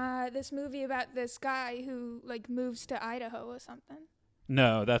this movie about this guy who like moves to Idaho or something.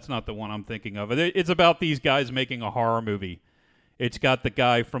 No, that's not the one I'm thinking of. It's about these guys making a horror movie. It's got the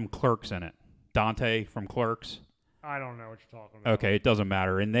guy from Clerks in it, Dante from Clerks. I don't know what you're talking about. Okay, it doesn't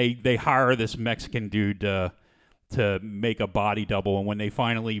matter. And they hire this Mexican dude to make a body double, and when they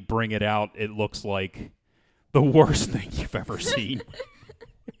finally bring it out, it looks like the worst thing you've ever seen.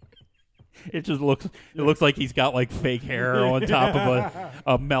 It just looks like he's got like fake hair on top of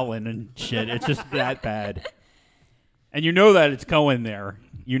a melon and shit. It's just that bad. And you know that it's going there.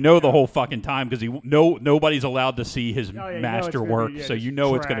 You know the whole fucking time because nobody's allowed to see his Oh, yeah, you know it's master gonna be- work, yeah, so just you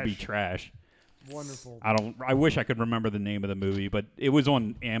know it's going to be trash. trash. Wonderful. I wish I could remember the name of the movie, but it was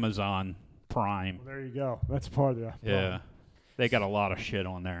on Amazon Prime. Well, there you go. That's part of that. Yeah. They got a lot of shit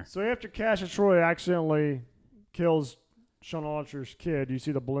on there. So after Cash and Troy accidentally kills Sean Archer's kid, you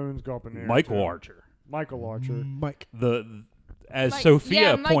see the balloons go up in the air. Michael too. Archer. Michael Archer. Mike. As Mike- Sophia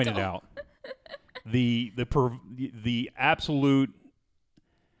yeah, pointed Michael. out, the absolute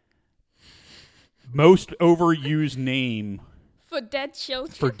most overused name For dead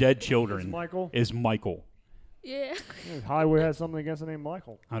children. for dead It's children Michael. is Michael. Yeah. Yeah, Hollywood has something against the name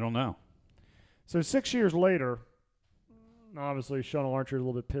Michael. I don't know. So 6 years later, obviously Sean Archer is a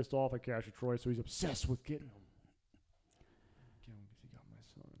little bit pissed off at Cash and Troy, so he's obsessed with getting him. Get him 'cause he got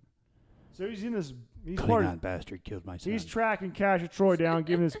my son. So he's in this. He's part of, Klingon bastard killed my son. he's tracking Cash and Troy down,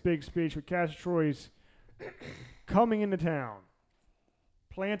 giving this big speech. But Cash and Troy's coming into town,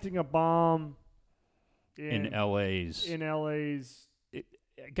 planting a bomb in LA's. in LA's.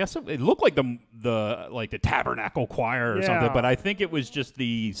 I guess it looked like the Tabernacle Choir or something, Yeah. but I think it was just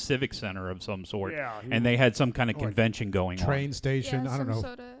the civic center of some sort. Yeah, And they had some kind of Like convention going on. Train station. Yeah, I don't some know.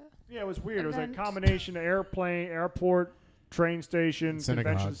 Sort of Yeah, it was weird. It was like a event. combination of airplane, airport, train station,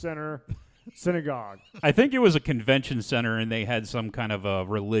 Synagogue. convention center, synagogue, I think it was a convention center, and they had some kind of a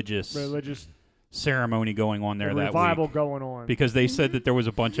religious religious ceremony going on there that revival week going on. because they said that there was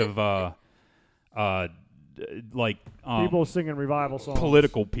a bunch of People singing revival songs.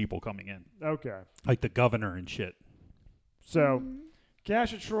 political people coming in, Okay. like the governor and shit. So,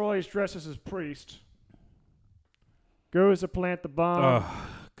 Cash and Troy is dressed as his priest. Goes to plant the bomb. Oh,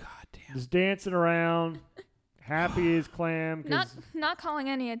 god damn! Is dancing around. Happy as clam. 'Cause not calling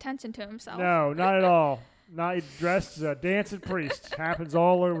any attention to himself. no, not at all. Not he's dressed as a dancing priest. Happens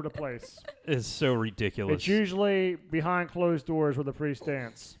all over the place. It's so ridiculous. It's usually behind closed doors where the priests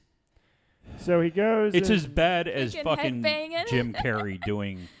dance. So he goes. It's and- as bad as Freaking fucking headbanging. Jim Carrey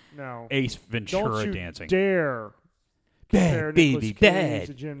doing no. Ace Ventura Don't you dancing. dare compare Bad Nicolas baby, Cage bad.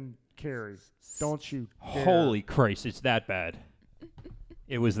 to Jim Carrey. Don't you dare. Holy Christ! It's that bad.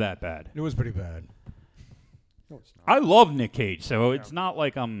 It was that bad. It was pretty bad. No, it's not. I love Nick Cage, so it's Yeah. not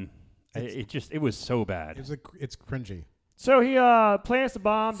like it was so bad. It's cringy. So he plants the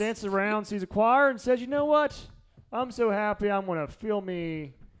bomb, dances around, sees a choir, and says, "You know what? I'm so happy. I'm gonna feel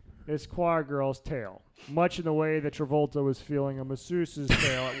me this choir girl's tail, much in the way that Travolta was feeling a masseuse's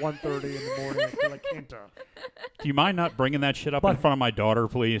tail at 1:30 in the morning at La Quinta." Do you mind not bringing that shit up But- in front of my daughter,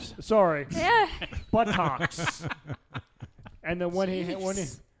 please? Sorry, Yeah. buttocks. And then when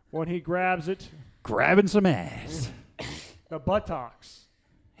he grabs it, Grabbing some ass. the buttocks.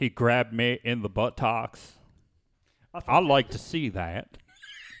 He grabbed me in the buttocks. I'd like to see that.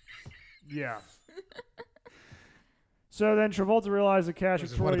 Yeah. So then Travolta realized that Cash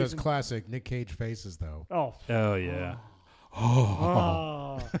This and is one of Troy those classic Nick Cage faces, though. Oh. Oh yeah.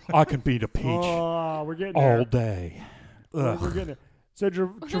 I can beat a peach we're getting there. all day. We're getting there. So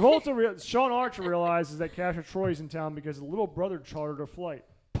Travolta, Sean Archer realizes that Cash and Troy's in town because his little brother chartered a flight.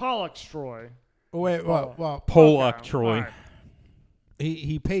 Pollux Troy. Oh, wait, well, Pollock Okay, Troy. all right.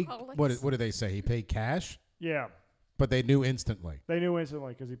 he paid. Pollux. What did they say? He paid cash, Yeah. but they knew instantly. They knew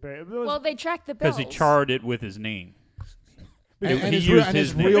instantly because he paid. It was, Well, they tracked the bills. Because he charred it with his name. And he his, used and his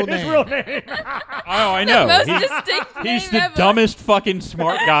his name. real his name. real name. Oh, I know. Most He- distinct he's name the ever. dumbest fucking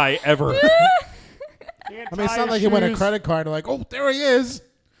smart guy ever. I mean, it's not like he went a credit card and like, oh, there he is.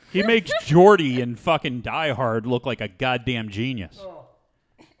 He makes Jordy in fucking Die Hard look like a goddamn genius. Oh.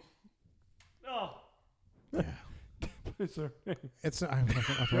 Yeah. It's a, It's.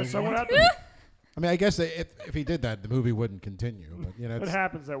 someone out there. I mean, I guess if he did that, the movie wouldn't continue. But you know, It it's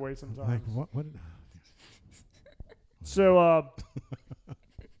happens that way sometimes. like what? So,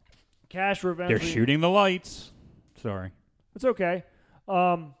 Cash revenge. They're shooting the lights. Sorry. It's okay.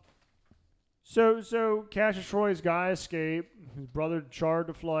 So Cash and Troy's guy escape. His brother chartered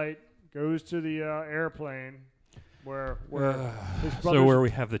the flight. Goes to the airplane, where his brother. So where we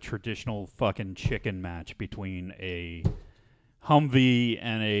have the traditional fucking chicken match between a Humvee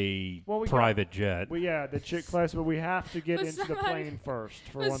and a Well, we got- private jet. Well, yeah, the chick class, but we have to get For into the some odd- plane first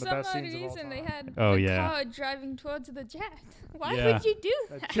for For one of the some best odd scenes of all reason, they time. had Oh, the yeah. car driving towards the jet. Why Yeah. would you do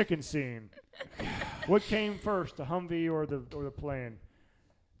That that? chicken scene. What came first, the Humvee or the plane?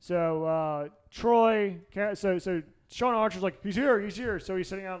 So Troy, so Sean Archer's like, he's here. So he's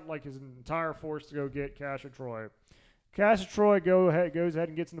sending out like his entire force to go get Cash and Troy. Cash and Troy goes ahead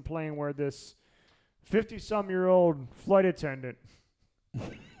and gets in the plane where this 50-some-year-old flight attendant,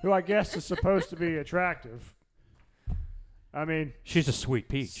 who I guess is supposed to be attractive. I mean, She's a sweet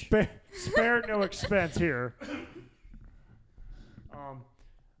peach. spared no expense here.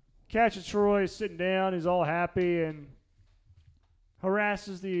 Cash and Troy is sitting down. He's all happy and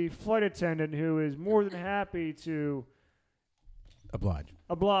harasses the flight attendant, who is more than happy to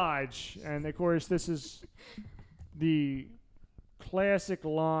oblige. And of course, this is the classic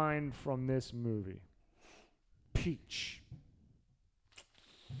line from this movie: "Peach.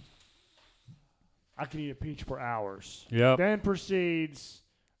 I can eat a peach for hours." Yep. Then proceeds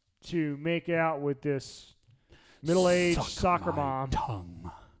to make out with this middle-aged Suck soccer my mom.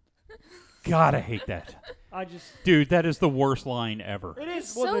 Tongue. God, I hate that. I just Dude, that is the worst line ever. it is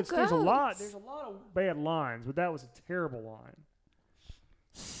It's well. so There's a lot. gross. There's a lot of bad lines, but that was a terrible line.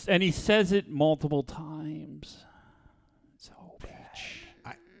 And he says it multiple times. So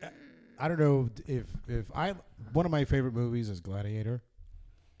bad. I don't know if one of my favorite movies is Gladiator,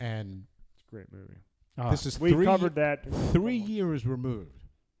 and It's a great movie. this is We covered that. 3 years removed.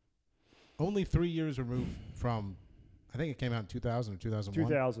 Only 3 years removed from, I think it came out in 2000 or 2001.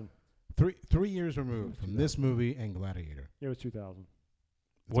 2000. 3 years removed from this movie and Gladiator. It was 2000.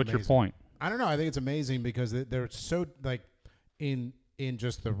 It's What's your amazing. point? I don't know. I think it's amazing because they're so like in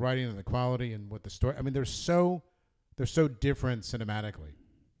just the writing and the quality and what the story. I mean, they're so different cinematically.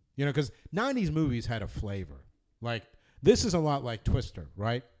 You know, because 90s movies had a flavor. Like this is a lot like Twister,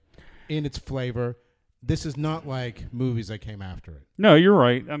 right? In its flavor. This is not like movies that came after it. No, you're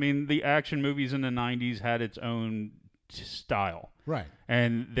right. I mean, the action movies in the 90s had its own style. Right.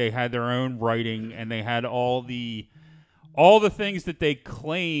 And they had their own writing, and they had all the things that they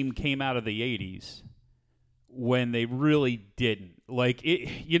claim came out of the 80s when they really didn't. Like,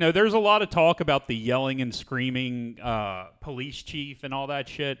 there's a lot of talk about the yelling and screaming police chief and all that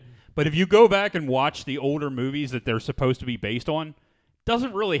shit. But if you go back and watch the older movies that they're supposed to be based on, it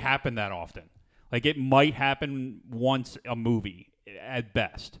doesn't really happen that often. Like, it might happen once a movie at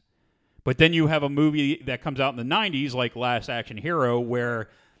best. But then you have a movie that comes out in the 90s, like Last Action Hero, where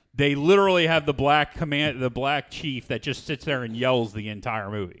they literally have the black chief that just sits there and yells the entire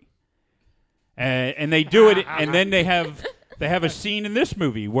movie. And they do it, and then they have a scene in this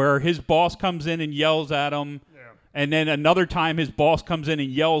movie where his boss comes in and yells at him, and then another time his boss comes in and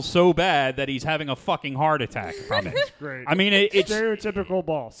yells so bad that he's having a fucking heart attack from it. Great. I mean, it's stereotypical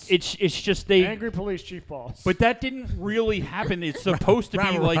boss. it's just they. Angry police chief boss. But that didn't really happen. It's supposed to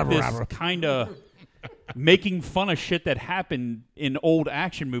be like this kind of making fun of shit that happened in old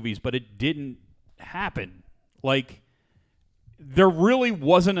action movies, but it didn't happen. Like, there really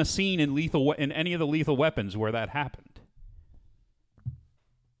wasn't a scene in any of the Lethal Weapons where that happened.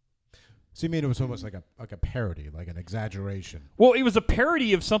 So you mean it was almost like a parody, like an exaggeration? Well, it was a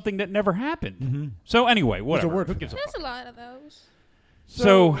parody of something that never happened. Mm-hmm. So anyway, whatever. word Who for gives a There's fuck? a lot of those.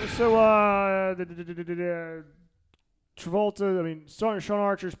 Travolta, I mean, Sean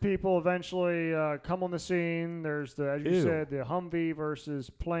Archer's people eventually come on the scene. There's the, as you Ew. said, the Humvee versus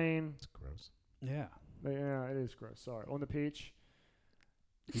plane. It's gross. Yeah. Yeah, it is gross. Sorry. On the peach.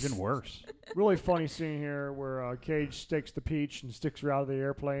 Even worse. Really funny scene here where Cage stakes the peach and sticks her out of the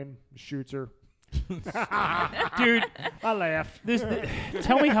airplane, shoots her. Dude, I laughed.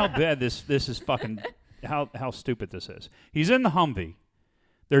 Tell me how bad this is fucking how stupid this is. He's in the Humvee.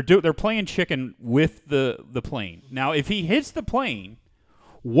 They're playing chicken with the plane. Now, if he hits the plane,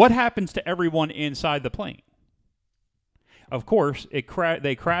 what happens to everyone inside the plane? Of course, they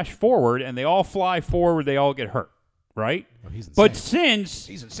crash forward and they all fly forward. They all get hurt, right? Oh, he's insane. But since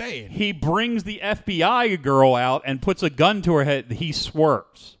He's insane. he brings the FBI girl out and puts a gun to her head, he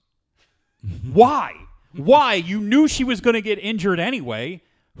swerves. Why? Why? You knew she was going to get injured anyway.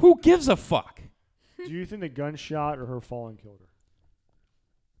 Who gives a fuck? Do you think the gunshot or her falling killed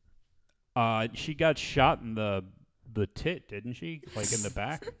her? She got shot in the tit, didn't she? Like in the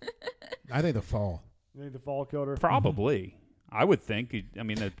back? I think the fall. You think the fall killed her? Probably. I would think. I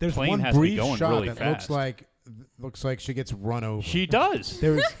mean, the There's plane one has to be brief going shot really that fast. looks like she gets run over. She does.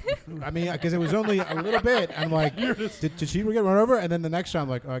 There was, I mean, because it was only a little bit. I'm like, did she get run over? And then the next shot, I'm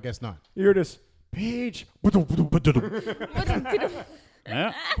like, oh, I guess not. You hear this, Peach.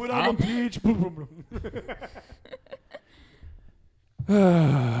 Yeah. Put on the Peach.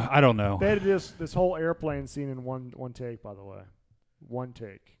 I don't know. They had this whole airplane scene in one take, by the way. One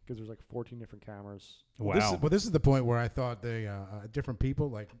take, because there's like 14 different cameras. Wow. This is the point where I thought they different people,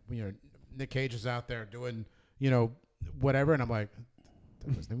 like, you know, Nick Cage is out there doing, you know, whatever, and I'm like,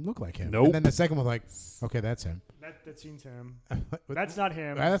 that doesn't even look like him. Nope. And then the second one, like, okay, that's him. That scene's him. That's not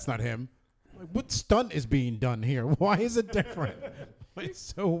him. That's not him. Like, what stunt is being done here? Why is it different?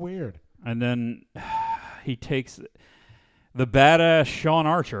 It's so weird. And then he takes the badass Sean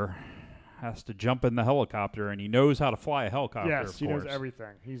Archer has to jump in the helicopter, and he knows how to fly a helicopter. Yes, of he course. knows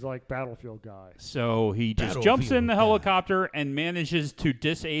everything. He's like Battlefield guy. So he just Battlefield jumps in the guy. helicopter and manages to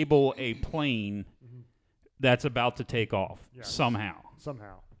disable a plane that's about to take off somehow.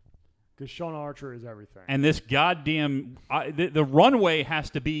 Somehow. Because Sean Archer is everything. And this goddamn the runway has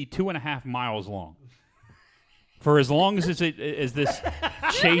to be 2.5 miles long. For as long as this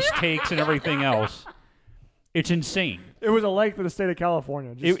chase takes and everything else, it's insane. It was a lake for the state of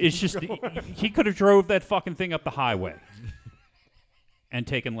California. It's just he could have drove that fucking thing up the highway and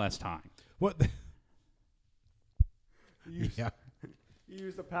taken less time. What? Yeah. He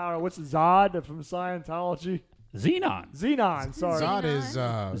used the power. What's Zod from Scientology? Xenon. Xenon, sorry. Zod is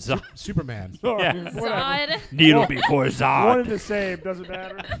Zod. Superman. Sorry, Yeah. whatever. Zod. Needle before One Zod. and the same, doesn't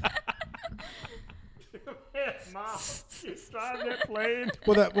matter. Mom, she's driving that plane.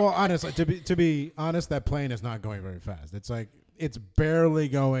 Well, honestly, to be honest, that plane is not going very fast. It's like it's barely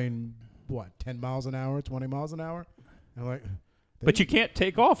going 10 miles an hour, 20 miles an hour. And like, But you can't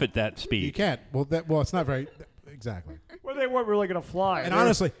take off at that you speed. can't. Well, it's not very exactly. Well, they weren't really going to fly. And They were-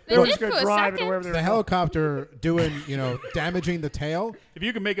 honestly, they were did just going for to a drive it second. wherever they were the going. helicopter doing, damaging the tail. If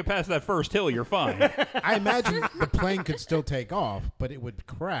you can make it past that first hill, you're fine. I imagine the plane could still take off, but it would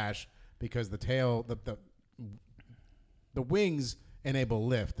crash because the tail, the wings enable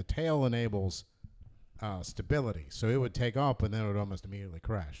lift. The tail enables stability. So it would take off, but then it would almost immediately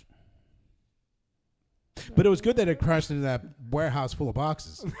crash. But it was good that it crashed into that warehouse full of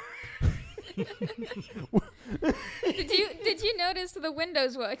boxes. Did you notice the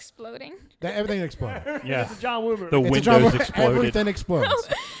windows were exploding? Everything exploded. Yeah. It's a John Woo movie. The It's a John windows Woo- exploded. Everything explodes.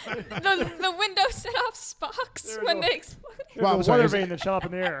 The windows set off sparks There when we they go. exploded. There Well, I'm was a sorry, weather is it- vane that shot up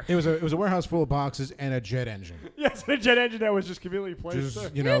in the air. It was a warehouse full of boxes and a jet engine. Yes, a jet engine that was just conveniently placed there.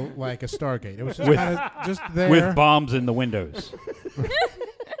 Just like a Stargate. It was just With- kind of just there. With bombs in the windows.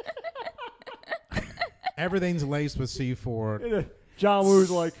 Everything's laced with C4. And, John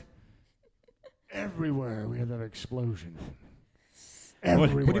Woo's like, everywhere we have that explosion.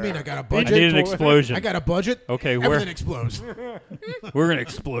 Everywhere. What do you mean? I got a I budget. need an explosion. I got a budget. Okay, Everything explodes. we're going to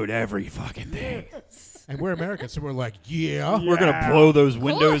explode every fucking thing. And we're Americans, so we're like, yeah. We're going to blow those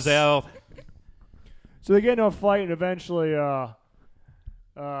windows course. out. So they get into a fight, and eventually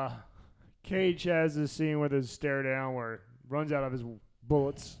Cage has this scene with his stare down where he runs out of his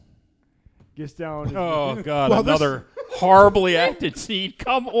bullets, gets down. his- Oh, God, Well, this- another horribly acted scene.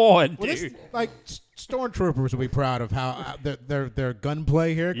 Come on, Well, this, dude. like stormtroopers will be proud of how their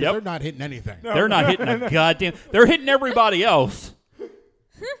gunplay here because Yep. they're not hitting anything. They're not hitting a goddamn... They're hitting everybody else.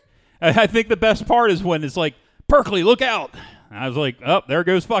 I think the best part is when it's like, Berkeley, look out. And I was like, oh, there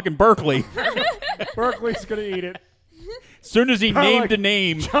goes fucking Berkeley. Berkeley's going to eat it. As soon as he Kinda named like a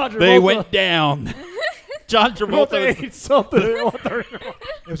name, John they Travolta. went down. John Travolta Travolta. ate something.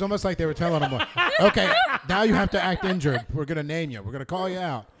 It was almost like they were telling him, okay, now you have to act injured. We're going to name you. We're going to call you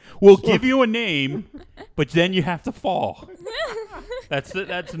out. We'll give you a name, but then you have to fall. That's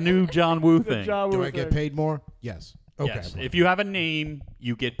a new John Woo thing. Do I get paid more? Yes. Okay. Yes. If you have a name,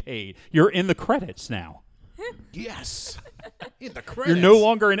 you get paid. You're in the credits now. Yes. In the credits. You're no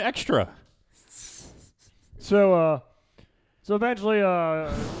longer an extra. So eventually,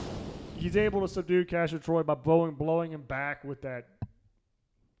 he's able to subdue Castor Troy by blowing him back with that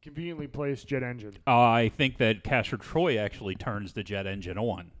conveniently placed jet engine. I think that Castor Troy actually turns the jet engine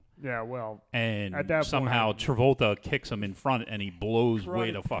on. Yeah, well, And at that somehow point, Travolta kicks him in front, and he blows way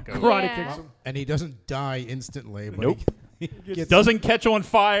the fuck over. karate Yeah. kicks him. And he doesn't die instantly. But Nope. he gets Doesn't catch on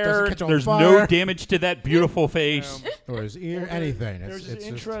fire. Doesn't catch on There's fire. no damage to that beautiful face. or his ear, anything. There's It's an just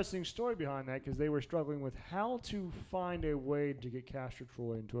interesting story behind that because they were struggling with how to find a way to get Castor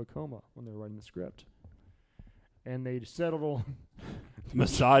Troy into a coma when they were writing the script. And they settled on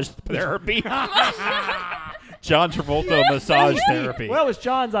Massage therapy. John Travolta massage therapy. well, it was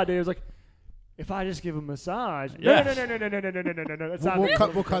John's idea. It was like, if I just give him a massage. Yes. No. That's we'll, not we'll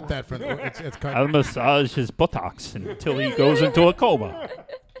cut. We'll cut that from. It's cut. I'll massage his buttocks until he goes into a coma.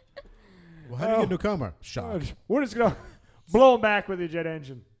 Well, how do you get into a coma? Shock. We're just gonna blow him back with the jet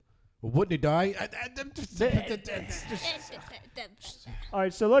engine. Well, wouldn't he die? All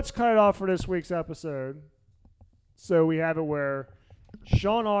right, so let's cut it off for this week's episode. So we have it where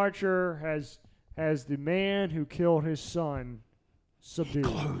Sean Archer has the man who killed his son subdued.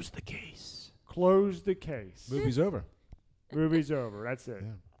 Close the case. Close the case. Movie's over. Movie's over. That's it. Yeah.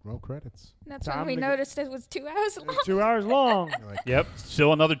 Roll credits. That's Time when we to go. noticed it was 2 hours long. 2 hours long. You're like, Yep.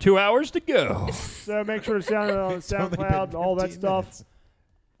 Still another 2 hours to go. So make sure to sound it on it's only been SoundCloud, all that 15 stuff. minutes.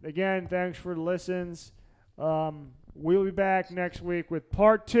 Again, thanks for the listens. We'll be back next week with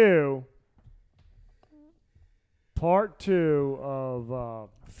part two. Part two of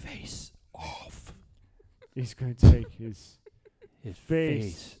Face off. he's going to take his His face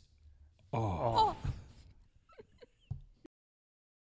face off. off. Oh.